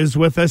Pagliuca is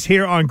with us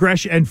here on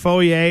Gresh and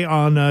Fauria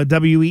on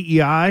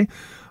WEEI.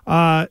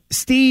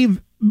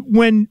 Steve,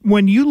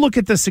 when you look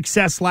at the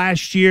success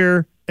last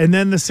year and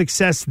then the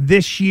success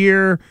this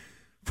year,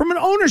 from an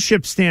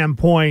ownership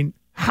standpoint,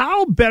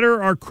 how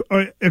better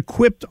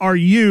equipped are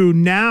you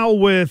now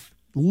with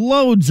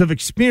loads of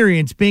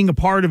experience being a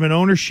part of an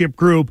ownership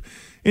group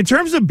in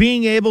terms of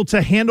being able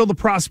to handle the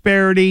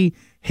prosperity,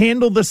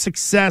 handle the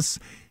success,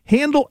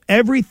 handle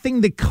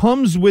everything that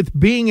comes with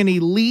being an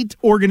elite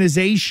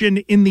organization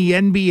in the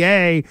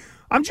NBA?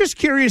 I'm just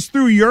curious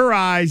through your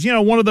eyes,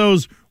 one of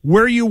those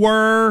where you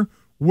were,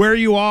 where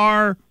you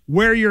are,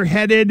 where you're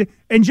headed,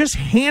 and just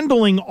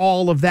handling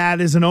all of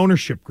that as an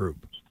ownership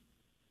group.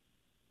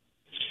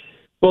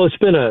 Well, it's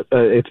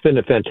been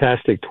a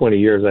fantastic 20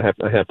 years, I have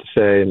to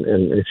say,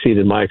 and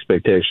exceeded my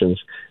expectations.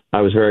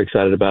 I was very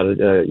excited about it.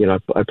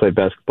 I played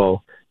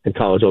basketball in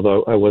college,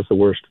 although I was the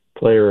worst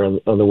player on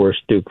the worst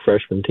Duke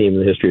freshman team in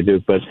the history of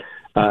Duke. But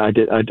I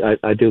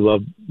do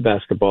love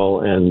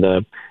basketball,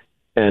 and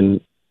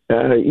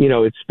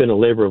it's been a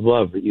labor of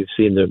love. You've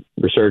seen the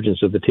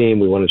resurgence of the team.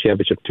 We won a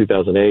championship in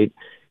 2008.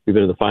 We've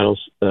been in the finals.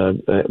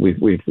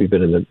 We've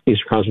been in the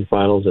Eastern Conference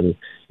Finals and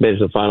made it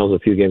to the finals a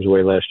few games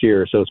away last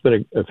year. So it's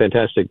been a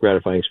fantastic,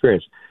 gratifying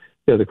experience.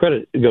 The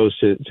credit goes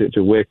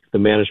to Wick, the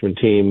management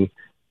team.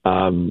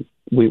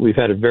 We've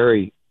had a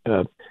very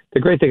the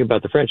great thing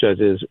about the franchise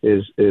is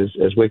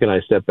as Wick and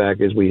I step back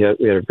is we had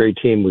a great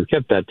team. We've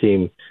kept that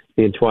team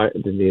the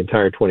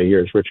entire 20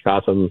 years. Rich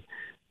Gotham,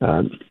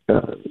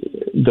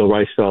 Bill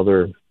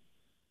Reisfelder,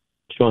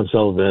 Sean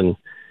Sullivan,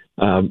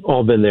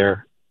 all been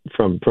there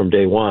from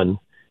day one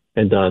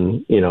and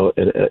done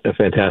a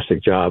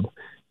fantastic job.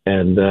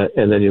 And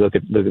then you look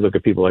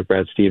at people like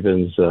Brad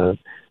Stevens.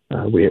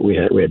 We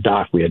had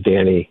Doc, we had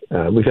Danny.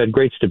 We've had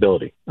great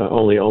stability.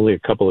 Only a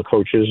couple of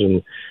coaches,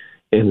 and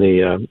in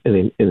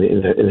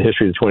the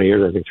history of the 20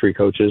 years, I think 3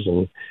 coaches,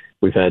 and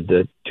we've had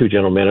 2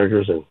 general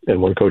managers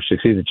and 1 coach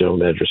succeed the general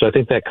manager. So I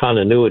think that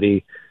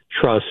continuity,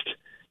 trust,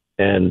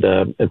 and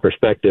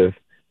perspective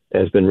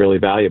has been really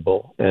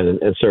valuable and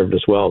served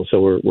us well.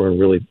 So we're in a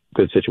really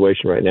good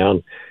situation right now.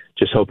 And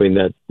just hoping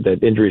that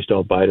injuries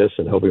don't bite us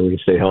and hoping we can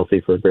stay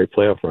healthy for a great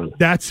playoff run.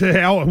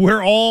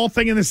 We're all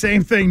thinking the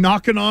same thing,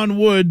 knocking on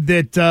wood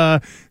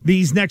that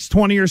these next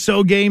 20 or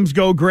so games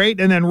go great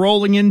and then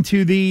rolling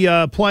into the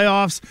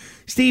playoffs.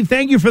 Steve,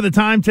 thank you for the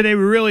time today.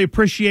 We really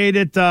appreciate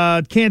it.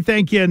 Can't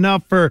thank you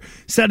enough for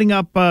setting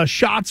up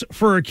Shots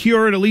for a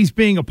Cure and at least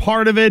being a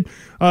part of it.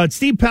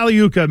 Steve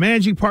Pagliuca,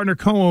 managing partner,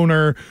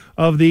 co-owner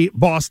of the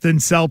Boston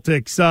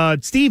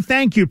Celtics. Steve,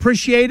 thank you.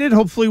 Appreciate it.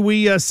 Hopefully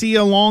we see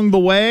you along the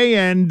way,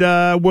 and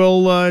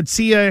we'll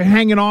see you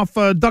hanging off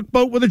a duck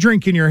boat with a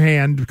drink in your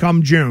hand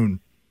come June.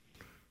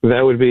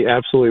 That would be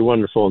absolutely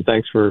wonderful, and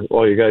thanks for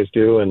all you guys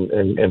do.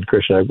 And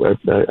Christian, I think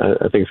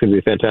it's going to be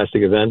a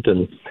fantastic event,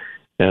 and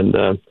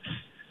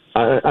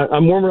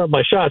I'm warming up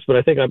my shots, but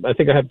I think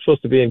I'm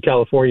supposed to be in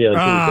California.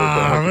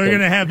 We're going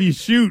to have you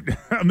shoot.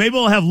 Maybe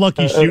we'll have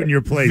Lucky shoot in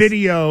your place.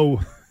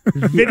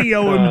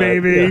 Videoing,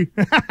 baby.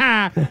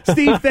 Yeah.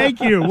 Steve,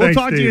 thank you. We'll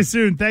talk to you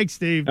soon. Thanks,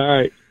 Steve. All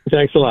right.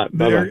 Thanks a lot.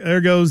 Bye-bye.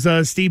 There goes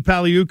Steve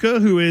Pagliuca,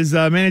 who is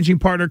managing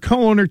partner,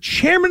 co-owner,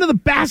 chairman of the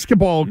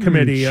basketball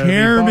committee.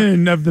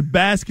 Chairman of the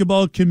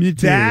basketball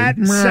committee. That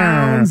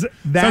sounds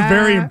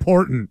very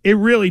important. It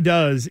really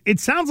does. It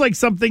sounds like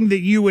something that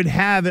you would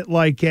have at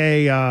like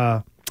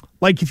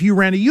if you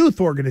ran a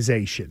youth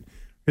organization.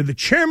 or the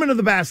chairman of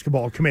the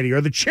basketball committee, or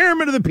the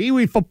chairman of the Pee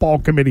Wee football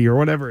committee, or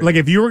whatever. Like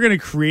if you were going to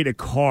create a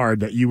card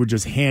that you would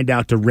just hand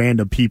out to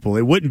random people,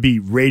 it wouldn't be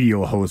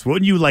radio host.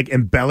 Wouldn't you like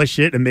embellish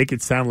it and make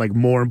it sound like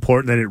more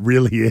important than it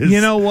really is?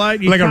 You know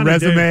what? You like a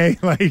resume,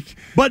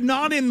 but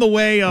not in the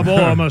way of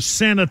I'm a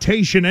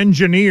sanitation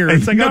engineer.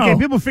 It's like okay,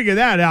 people figure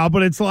that out,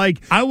 but it's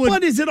like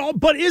But isn't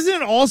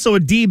it also a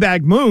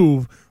D-bag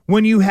move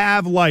when you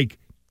have like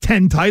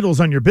 10 titles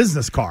on your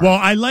business card? Well,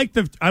 I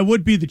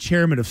would be the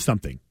chairman of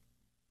something.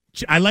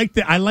 I like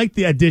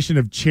the addition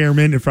of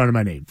chairman in front of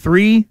my name.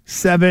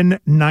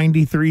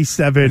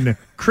 37937.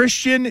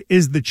 Christian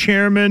is the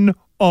chairman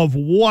of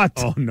what?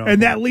 Oh no!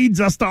 And that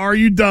leads us to Are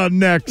You Done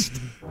next?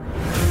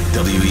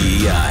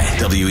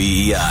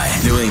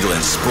 WEEI, New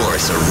England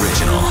Sports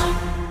Original.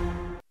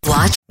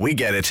 Watch. We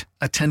get it.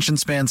 Attention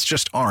spans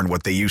just aren't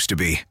what they used to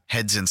be.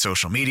 Heads in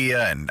social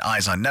media and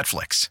eyes on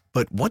Netflix.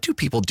 But what do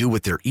people do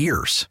with their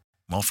ears?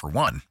 Well, for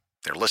one,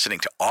 they're listening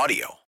to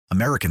audio.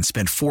 Americans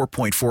spend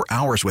 4.4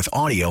 hours with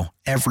audio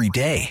every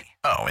day.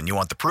 Oh, and you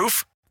want the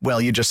proof?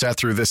 Well, you just sat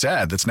through this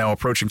ad that's now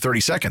approaching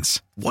 30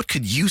 seconds. What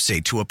could you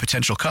say to a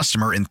potential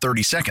customer in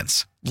 30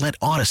 seconds? Let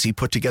Odyssey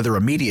put together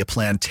a media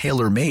plan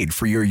tailor-made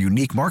for your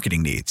unique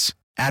marketing needs.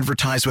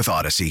 Advertise with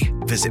Odyssey.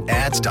 Visit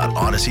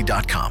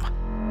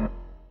ads.odyssey.com.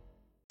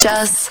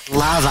 Just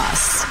love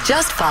us.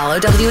 Just follow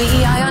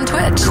WEEI on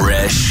Twitch.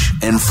 Gresh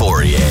and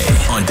Fourier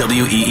on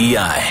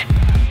WEEI.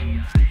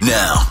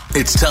 Now,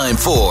 it's time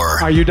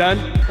for... Are you done?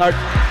 Are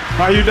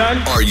you done?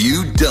 Are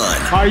you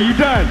done? Are you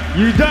done?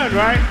 You done,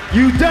 right?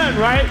 You done,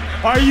 right?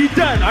 Are you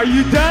done? Are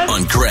you done?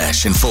 On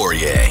Gresh and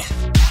Fourier.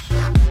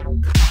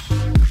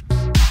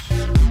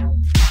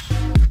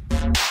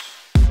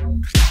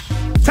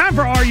 Time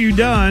for Are You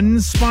Done?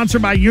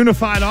 Sponsored by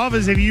Unified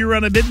Office. If you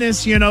run a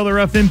business, you know the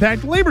rough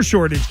impact labor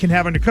shortage can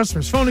have on your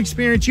customer's phone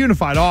experience.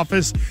 Unified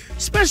Office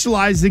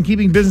specializes in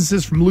keeping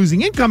businesses from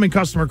losing incoming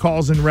customer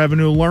calls and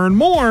revenue. Learn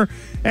more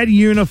at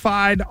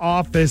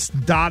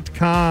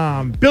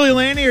unifiedoffice.com. Billy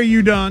Lanny, are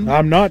you done?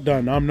 I'm not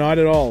done. I'm not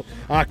at all.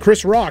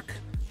 Chris Rock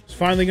is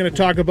finally going to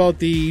talk about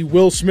the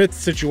Will Smith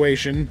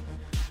situation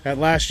at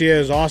last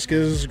year's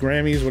Oscars,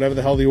 Grammys, whatever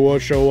the hell the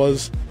award show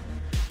was.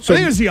 So I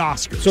think it was the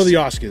Oscars. So the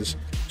Oscars.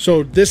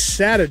 So this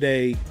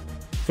Saturday,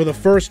 for the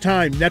first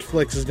time,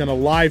 Netflix is going to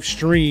live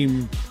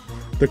stream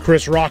the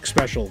Chris Rock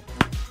special.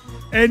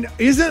 And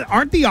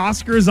aren't the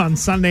Oscars on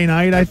Sunday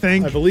night, I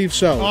think? I believe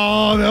so.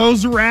 Oh,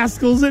 those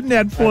rascals at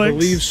Netflix. I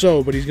believe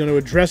so, but he's going to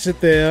address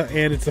it there,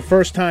 and it's the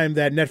first time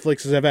that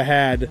Netflix has ever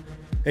had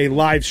a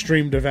live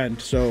streamed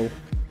event. So,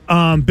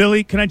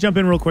 Billy, can I jump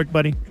in real quick,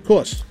 buddy? Of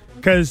course.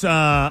 Because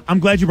I'm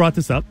glad you brought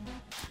this up.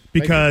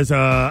 Because,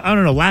 I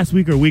don't know, last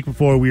week or a week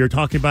before, we were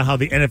talking about how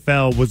the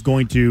NFL was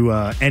going to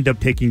end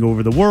up taking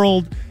over the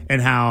world and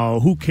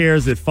how who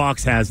cares if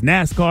Fox has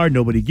NASCAR,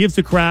 nobody gives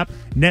a crap.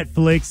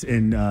 Netflix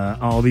and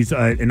all these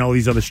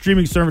other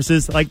streaming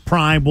services like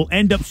Prime will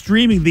end up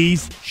streaming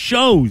these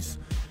shows.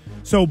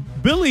 So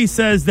Billy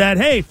says that,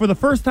 hey, for the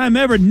first time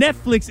ever,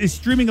 Netflix is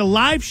streaming a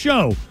live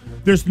show.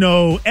 There's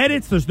no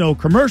edits, there's no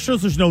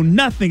commercials, there's no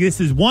nothing.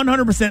 This is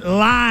 100%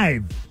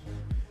 live.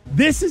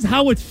 This is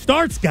how it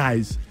starts,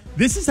 guys.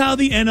 This is how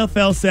the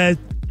NFL says,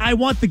 I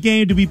want the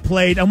game to be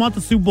played. I want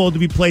the Super Bowl to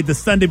be played the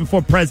Sunday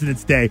before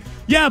President's Day.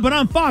 Yeah, but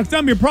I'm Fox.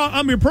 I'm your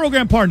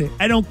program partner.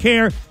 I don't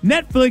care.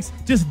 Netflix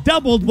just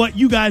doubled what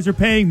you guys are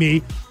paying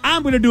me.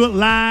 I'm going to do it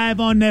live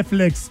on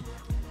Netflix.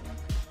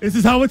 This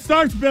is how it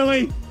starts,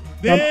 Billy.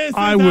 This is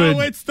how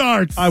it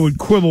starts. I would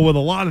quibble with a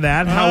lot of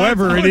that.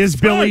 However, it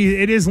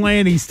is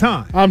Lanny's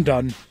time. I'm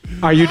done.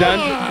 Are you done?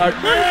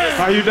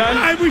 Are you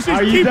done? We should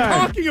keep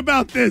talking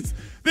about this.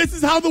 This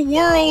is how the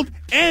world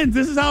ends.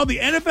 This is how the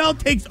NFL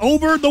takes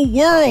over the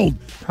world.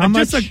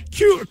 Just a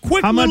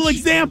quick little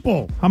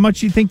example. How much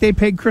do you think they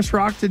paid Chris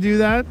Rock to do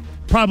that?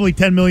 Probably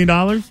 $10 million.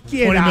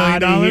 Get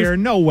out of here.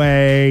 No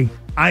way.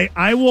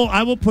 I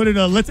will put it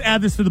let's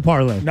add this to the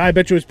parlay. No, I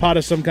bet you it's part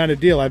of some kind of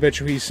deal. I bet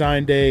you he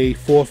signed a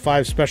 4 or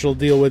 5 special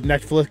deal with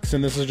Netflix,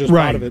 and this is just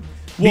part of it.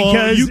 Well,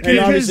 because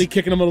obviously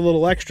kicking him a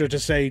little extra to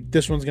say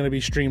this one's going to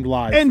be streamed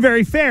live. And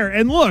very fair.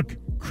 And look,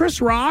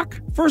 Chris Rock,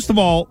 first of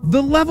all,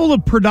 the level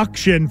of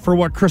production for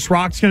what Chris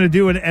Rock's going to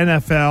do in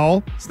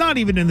NFL, it's not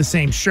even in the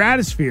same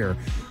stratosphere,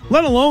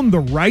 let alone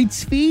the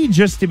rights fee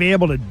just to be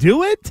able to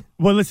do it.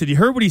 Well, listen, you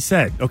heard what he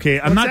said.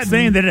 Okay, I'm not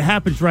saying that it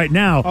happens right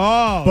now.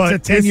 Oh, but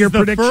it's a 10-year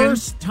prediction?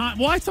 First time.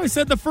 Well, that's what I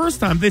said the first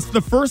time. This is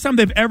the first time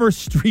they've ever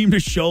streamed a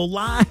show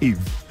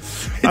live.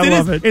 I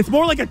love it. It's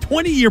more like a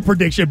 20-year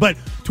prediction, but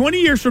 20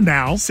 years from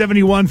now,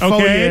 71 Fourier.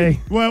 Okay.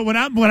 Well,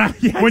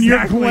 when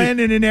you're Glenn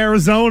and in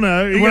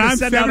Arizona, when I'm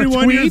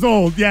 71 years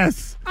old,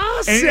 yes.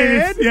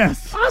 I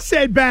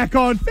said back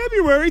on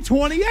February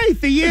 28th,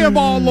 the year of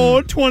our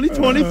Lord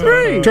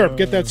 2023. Terp,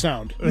 get that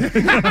sound.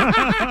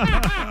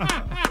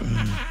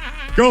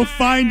 Go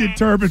find it,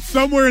 Terp. It's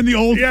somewhere in the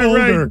old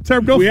folder. Right.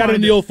 Terp, we had it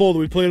in the old folder.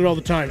 We played it all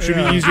the time. Should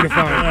be easy to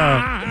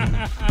find.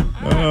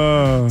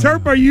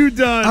 Terp, are you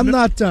done? I'm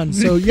not done.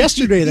 So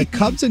yesterday, the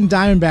Cubs and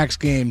Diamondbacks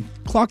game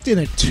clocked in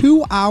at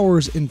 2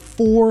 hours and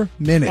 4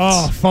 minutes.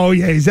 Oh,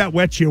 yeah. Is that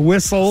wet your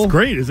whistle? It's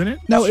great, isn't it?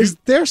 Now, is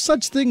there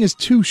such thing as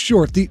too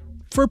short?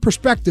 For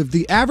perspective,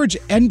 the average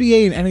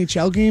NBA and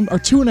NHL game are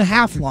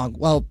 2.5 long.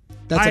 Well,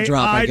 that's a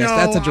drop, I guess.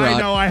 That's a drop. I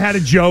know. I had a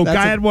joke.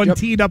 I had one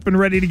teed up and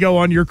ready to go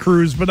on your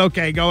cruise, but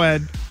okay, go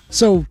ahead.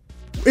 So,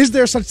 is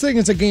there such thing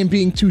as a game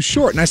being too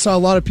short? And I saw a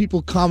lot of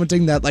people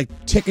commenting that, like,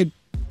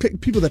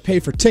 people that pay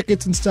for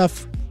tickets and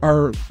stuff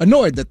are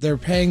annoyed that they're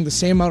paying the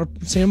same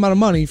amount of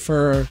money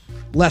for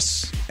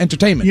less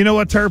entertainment. You know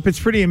what, Terp? It's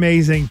pretty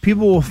amazing.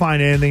 People will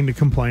find anything to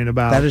complain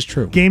about. That is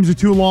true. Games are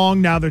too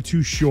long. Now they're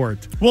too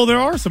short. Well, there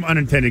are some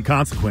unintended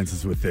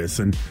consequences with this,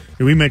 and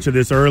we mentioned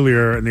this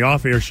earlier in the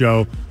off-air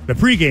show, the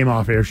pregame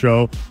off-air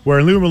show,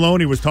 where Lou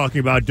Maloney was talking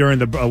about during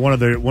the one of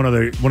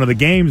the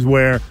games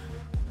where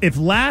if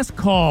last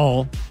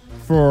call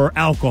for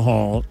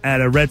alcohol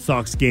at a Red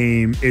Sox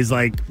game is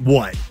like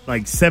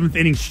seventh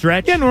inning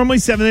stretch? Yeah, normally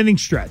 7th inning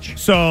stretch.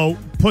 So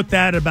put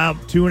that about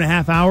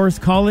 2.5 hours,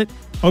 call it.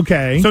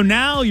 Okay. So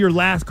now your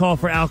last call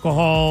for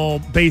alcohol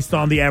based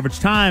on the average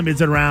time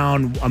is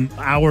around an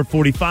hour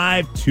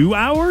 45, 2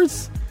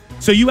 hours.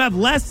 So you have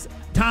less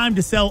time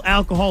to sell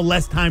alcohol,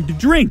 less time to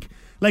drink.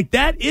 Like,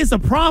 that is a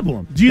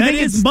problem. Do you think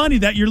it's money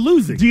that you're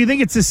losing? Do you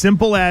think it's as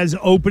simple as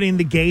opening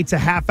the gates a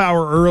half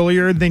hour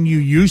earlier than you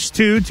used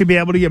to be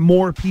able to get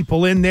more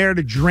people in there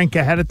to drink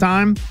ahead of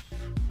time?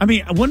 I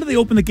mean, when do they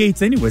open the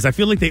gates anyways? I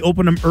feel like they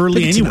open them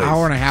early anyways. It's an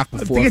hour and a half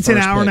before. I think it's an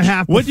hour and a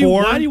half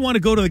before. Why do you want to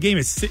go to the game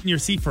and sit in your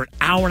seat for an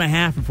hour and a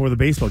half before the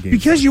baseball game?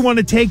 Because you want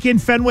to take in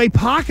Fenway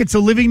Park. It's a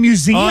living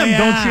museum,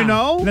 don't you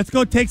know? Let's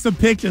go take some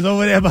pictures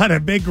over there about a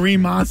big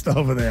green monster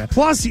over there.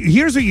 Plus,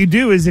 here's what you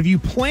do is if you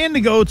plan to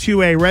go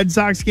to a Red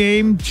Sox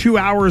game 2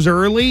 hours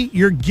early,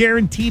 you're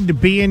guaranteed to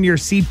be in your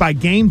seat by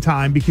game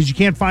time because you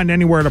can't find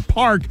anywhere to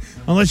park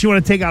unless you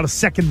want to take out a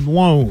second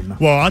loan.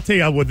 Well, I'll tell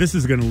you what this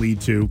is going to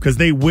lead to because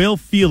they will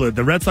feel it.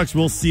 The Red Sox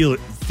will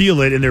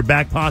feel it in their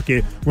back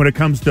pocket when it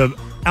comes to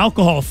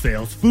alcohol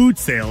sales, food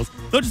sales.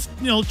 They'll just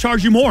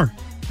charge you more.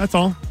 That's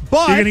all.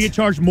 But you're going to get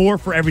charged more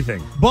for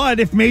everything.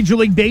 But if Major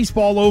League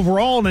Baseball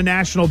overall and a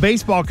national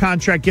baseball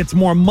contract gets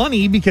more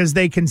money because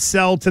they can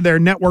sell to their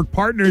network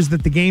partners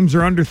that the games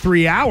are under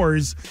 3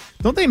 hours,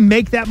 don't they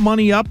make that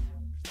money up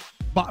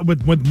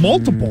with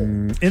multiple?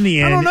 In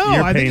the end, I don't know.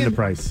 You're paying the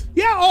price.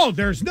 Yeah. Oh,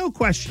 there's no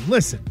question.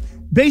 Listen,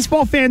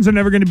 baseball fans are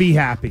never going to be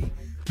happy.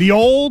 The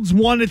olds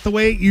want it the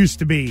way it used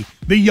to be.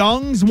 The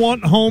youngs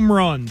want home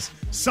runs.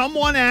 Some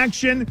want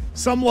action.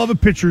 Some love a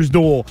pitcher's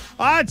duel.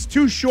 It's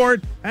too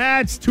short.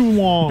 It's too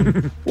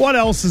long. What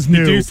else is new?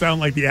 You do sound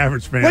like the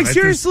average fan. Like,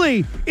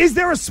 seriously, is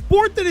there a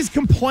sport that is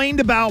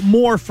complained about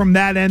more from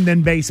that end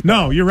than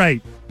baseball? No, you're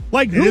right.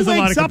 Like, who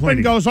wakes up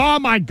and goes, oh,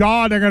 my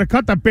God, they're going to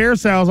cut the bear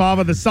sales off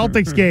of the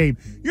Celtics game.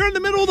 You're in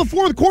the middle of the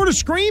fourth quarter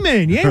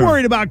screaming. You ain't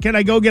worried about, can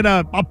I go get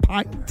a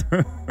pint?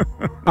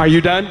 Are you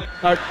done?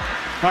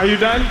 Are you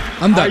done?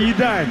 I'm done. Are you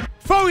done?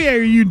 Fourier,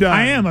 are you done?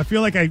 I am. I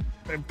feel like I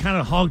kind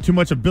of hogged too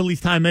much of Billy's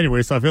time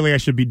anyway, so I feel like I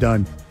should be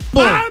done.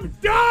 I'm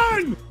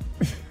done!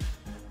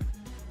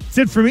 That's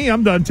it for me.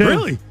 I'm done, too.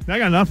 Really? I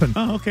got nothing.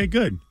 Oh, okay,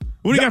 good.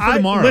 What do you got for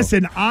tomorrow?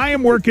 Listen, I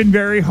am working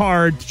very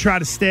hard to try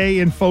to stay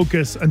in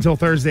focus until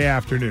Thursday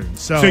afternoon.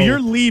 So you're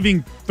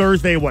leaving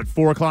Thursday at what,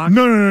 4 o'clock?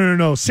 No,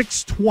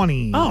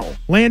 6:20. Oh.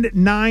 Land at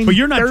 9:30. But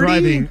you're not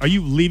driving. Are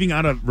you leaving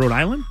out of Rhode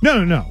Island?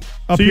 No.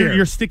 Up so here.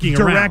 You're sticking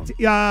direct,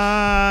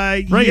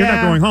 around. Right, you're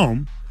not going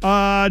home.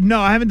 No,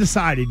 I haven't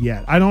decided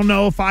yet. I don't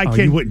know if I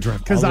can. You wouldn't drive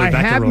because I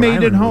have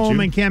made it home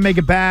and can't make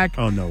it back.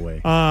 Oh, no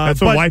way. That's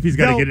what wifey's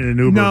got to get in an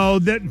Uber. No,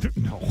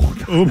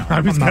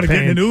 I've got to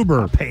get in an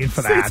Uber. I'm paying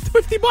for that. It's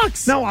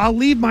 $50. No, I'll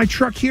leave my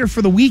truck here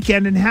for the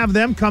weekend and have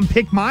them come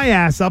pick my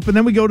ass up, and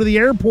then we go to the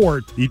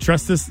airport. You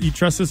trust this? You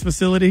trust this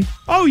facility?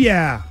 Oh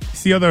yeah.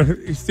 See all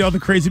the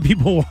crazy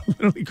people.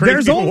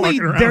 There's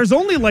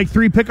only like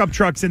 3 pickup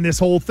trucks in this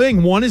whole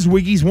thing. One is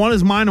Wiggy's, one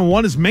is mine, and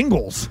one is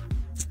Mingles.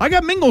 I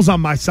got Mingles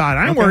on my side.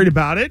 I ain't worried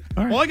about it.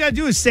 All I got to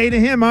do is say to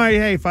him, all right,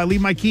 hey, if I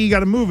leave my key, you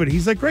got to move it.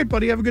 He's like, great,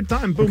 buddy. Have a good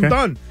time. Boom,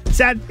 done.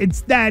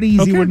 It's that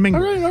easy with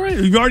Mingles. All right.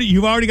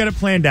 You've already got it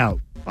planned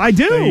out. I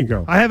do. There you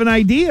go. I have an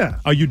idea.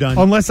 Are you done?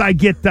 Unless I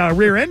get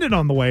rear-ended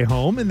on the way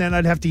home, and then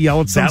I'd have to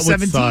yell at some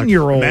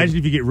 17-year-old. Imagine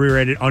if you get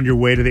rear-ended on your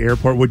way to the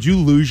airport. Would you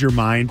lose your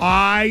mind?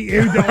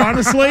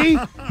 Honestly,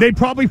 they'd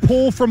probably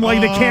pull from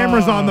the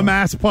cameras on the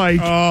Mass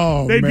Pike.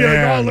 Oh, they'd be like,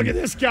 man. oh, look at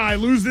this guy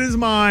losing his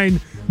mind.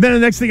 Then the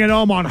next thing I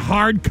know, I'm on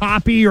hard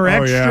copy or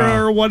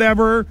extra or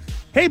whatever.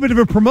 Hey, but if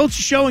it promotes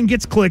the show and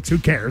gets clicks, who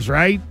cares,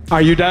 right?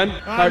 Are you done?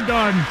 I'm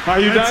done. Are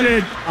you That's done?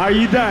 it. Are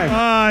you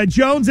done?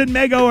 Jones and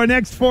Mego are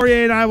next for you,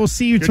 and I will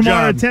see you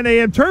tomorrow at 10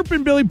 a.m. Terp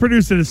and Billy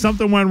produced it. If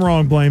something went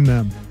wrong, blame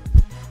them.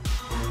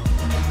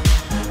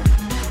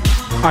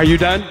 Are you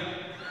done?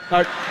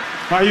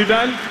 Are you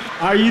done?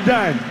 Are you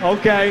done?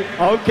 Okay.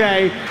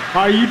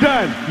 Are you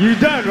done? You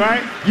done,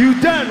 right? You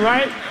done,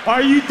 right?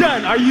 Are you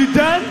done? Are you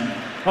done?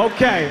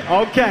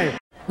 Okay.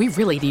 We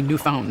really need new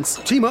phones.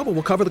 T-Mobile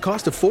will cover the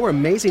cost of 4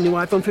 amazing new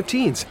iPhone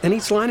 15s, and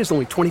each line is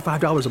only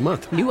 $25 a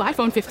month. New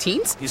iPhone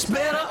 15s? It's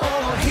better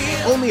over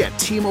here. Only at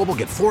T-Mobile,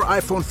 get 4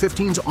 iPhone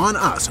 15s on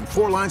us and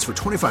 4 lines for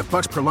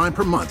 $25 per line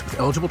per month with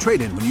eligible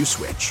trade-in when you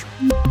switch.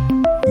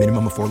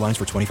 Minimum of 4 lines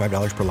for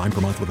 $25 per line per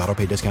month with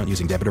autopay discount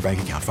using debit or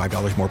bank account.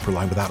 $5 more per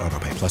line without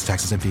autopay, plus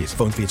taxes and fees.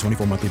 Phone fee at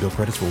 24 monthly bill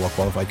credits for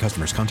well-qualified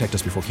customers. Contact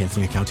us before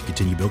canceling account to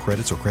continue bill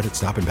credits or credit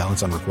stop and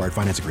balance on required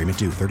finance agreement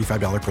due.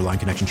 $35 per line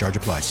connection charge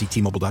applies. See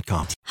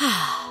T-Mobile.com.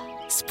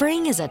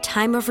 Spring is a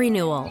time of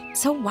renewal,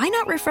 so why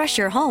not refresh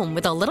your home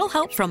with a little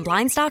help from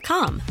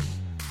Blinds.com?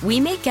 We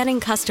make getting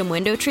custom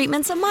window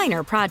treatments a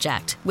minor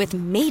project with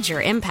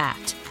major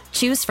impact.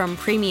 Choose from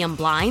premium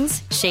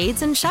blinds,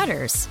 shades, and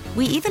shutters.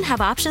 We even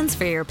have options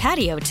for your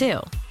patio,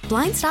 too.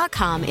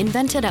 Blinds.com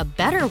invented a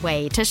better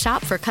way to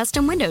shop for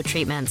custom window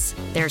treatments.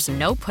 There's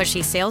no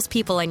pushy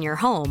salespeople in your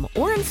home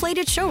or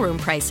inflated showroom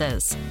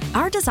prices.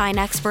 Our design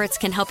experts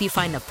can help you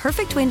find the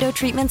perfect window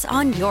treatments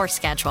on your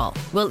schedule.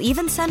 We'll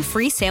even send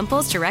free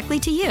samples directly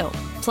to you.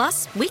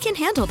 Plus, we can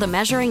handle the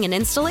measuring and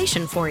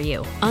installation for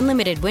you.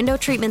 Unlimited window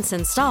treatments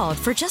installed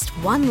for just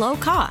one low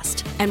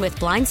cost. And with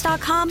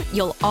Blinds.com,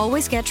 you'll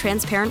always get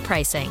transparent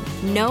pricing.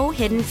 No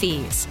hidden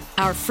fees.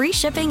 Our free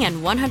shipping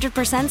and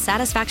 100%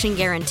 satisfaction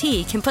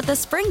guarantee can put the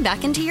spring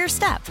back into your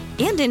step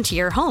and into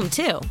your home,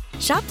 too.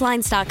 Shop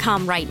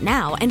Blinds.com right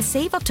now and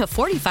save up to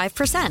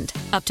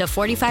 45%. Up to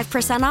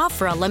 45% off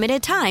for a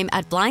limited time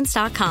at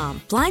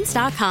Blinds.com.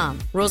 Blinds.com.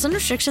 Rules and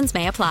restrictions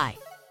may apply.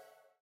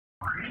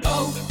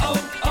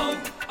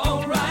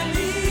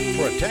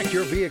 Protect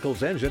your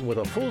vehicle's engine with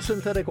a full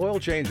synthetic oil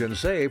change and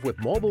save with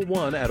Mobil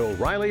 1 at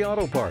O'Reilly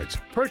Auto Parts.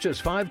 Purchase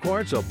 5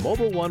 quarts of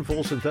Mobil 1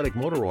 full synthetic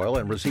motor oil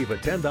and receive a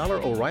 $10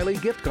 O'Reilly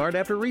gift card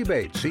after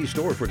rebate. See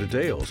store for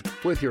details.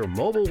 With your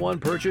Mobil 1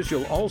 purchase,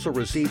 you'll also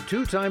receive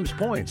 2 times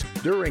points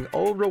during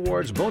O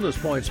Rewards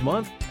Bonus Points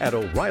Month at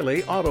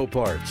O'Reilly Auto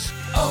Parts.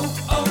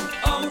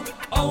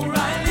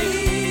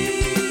 O'Reilly.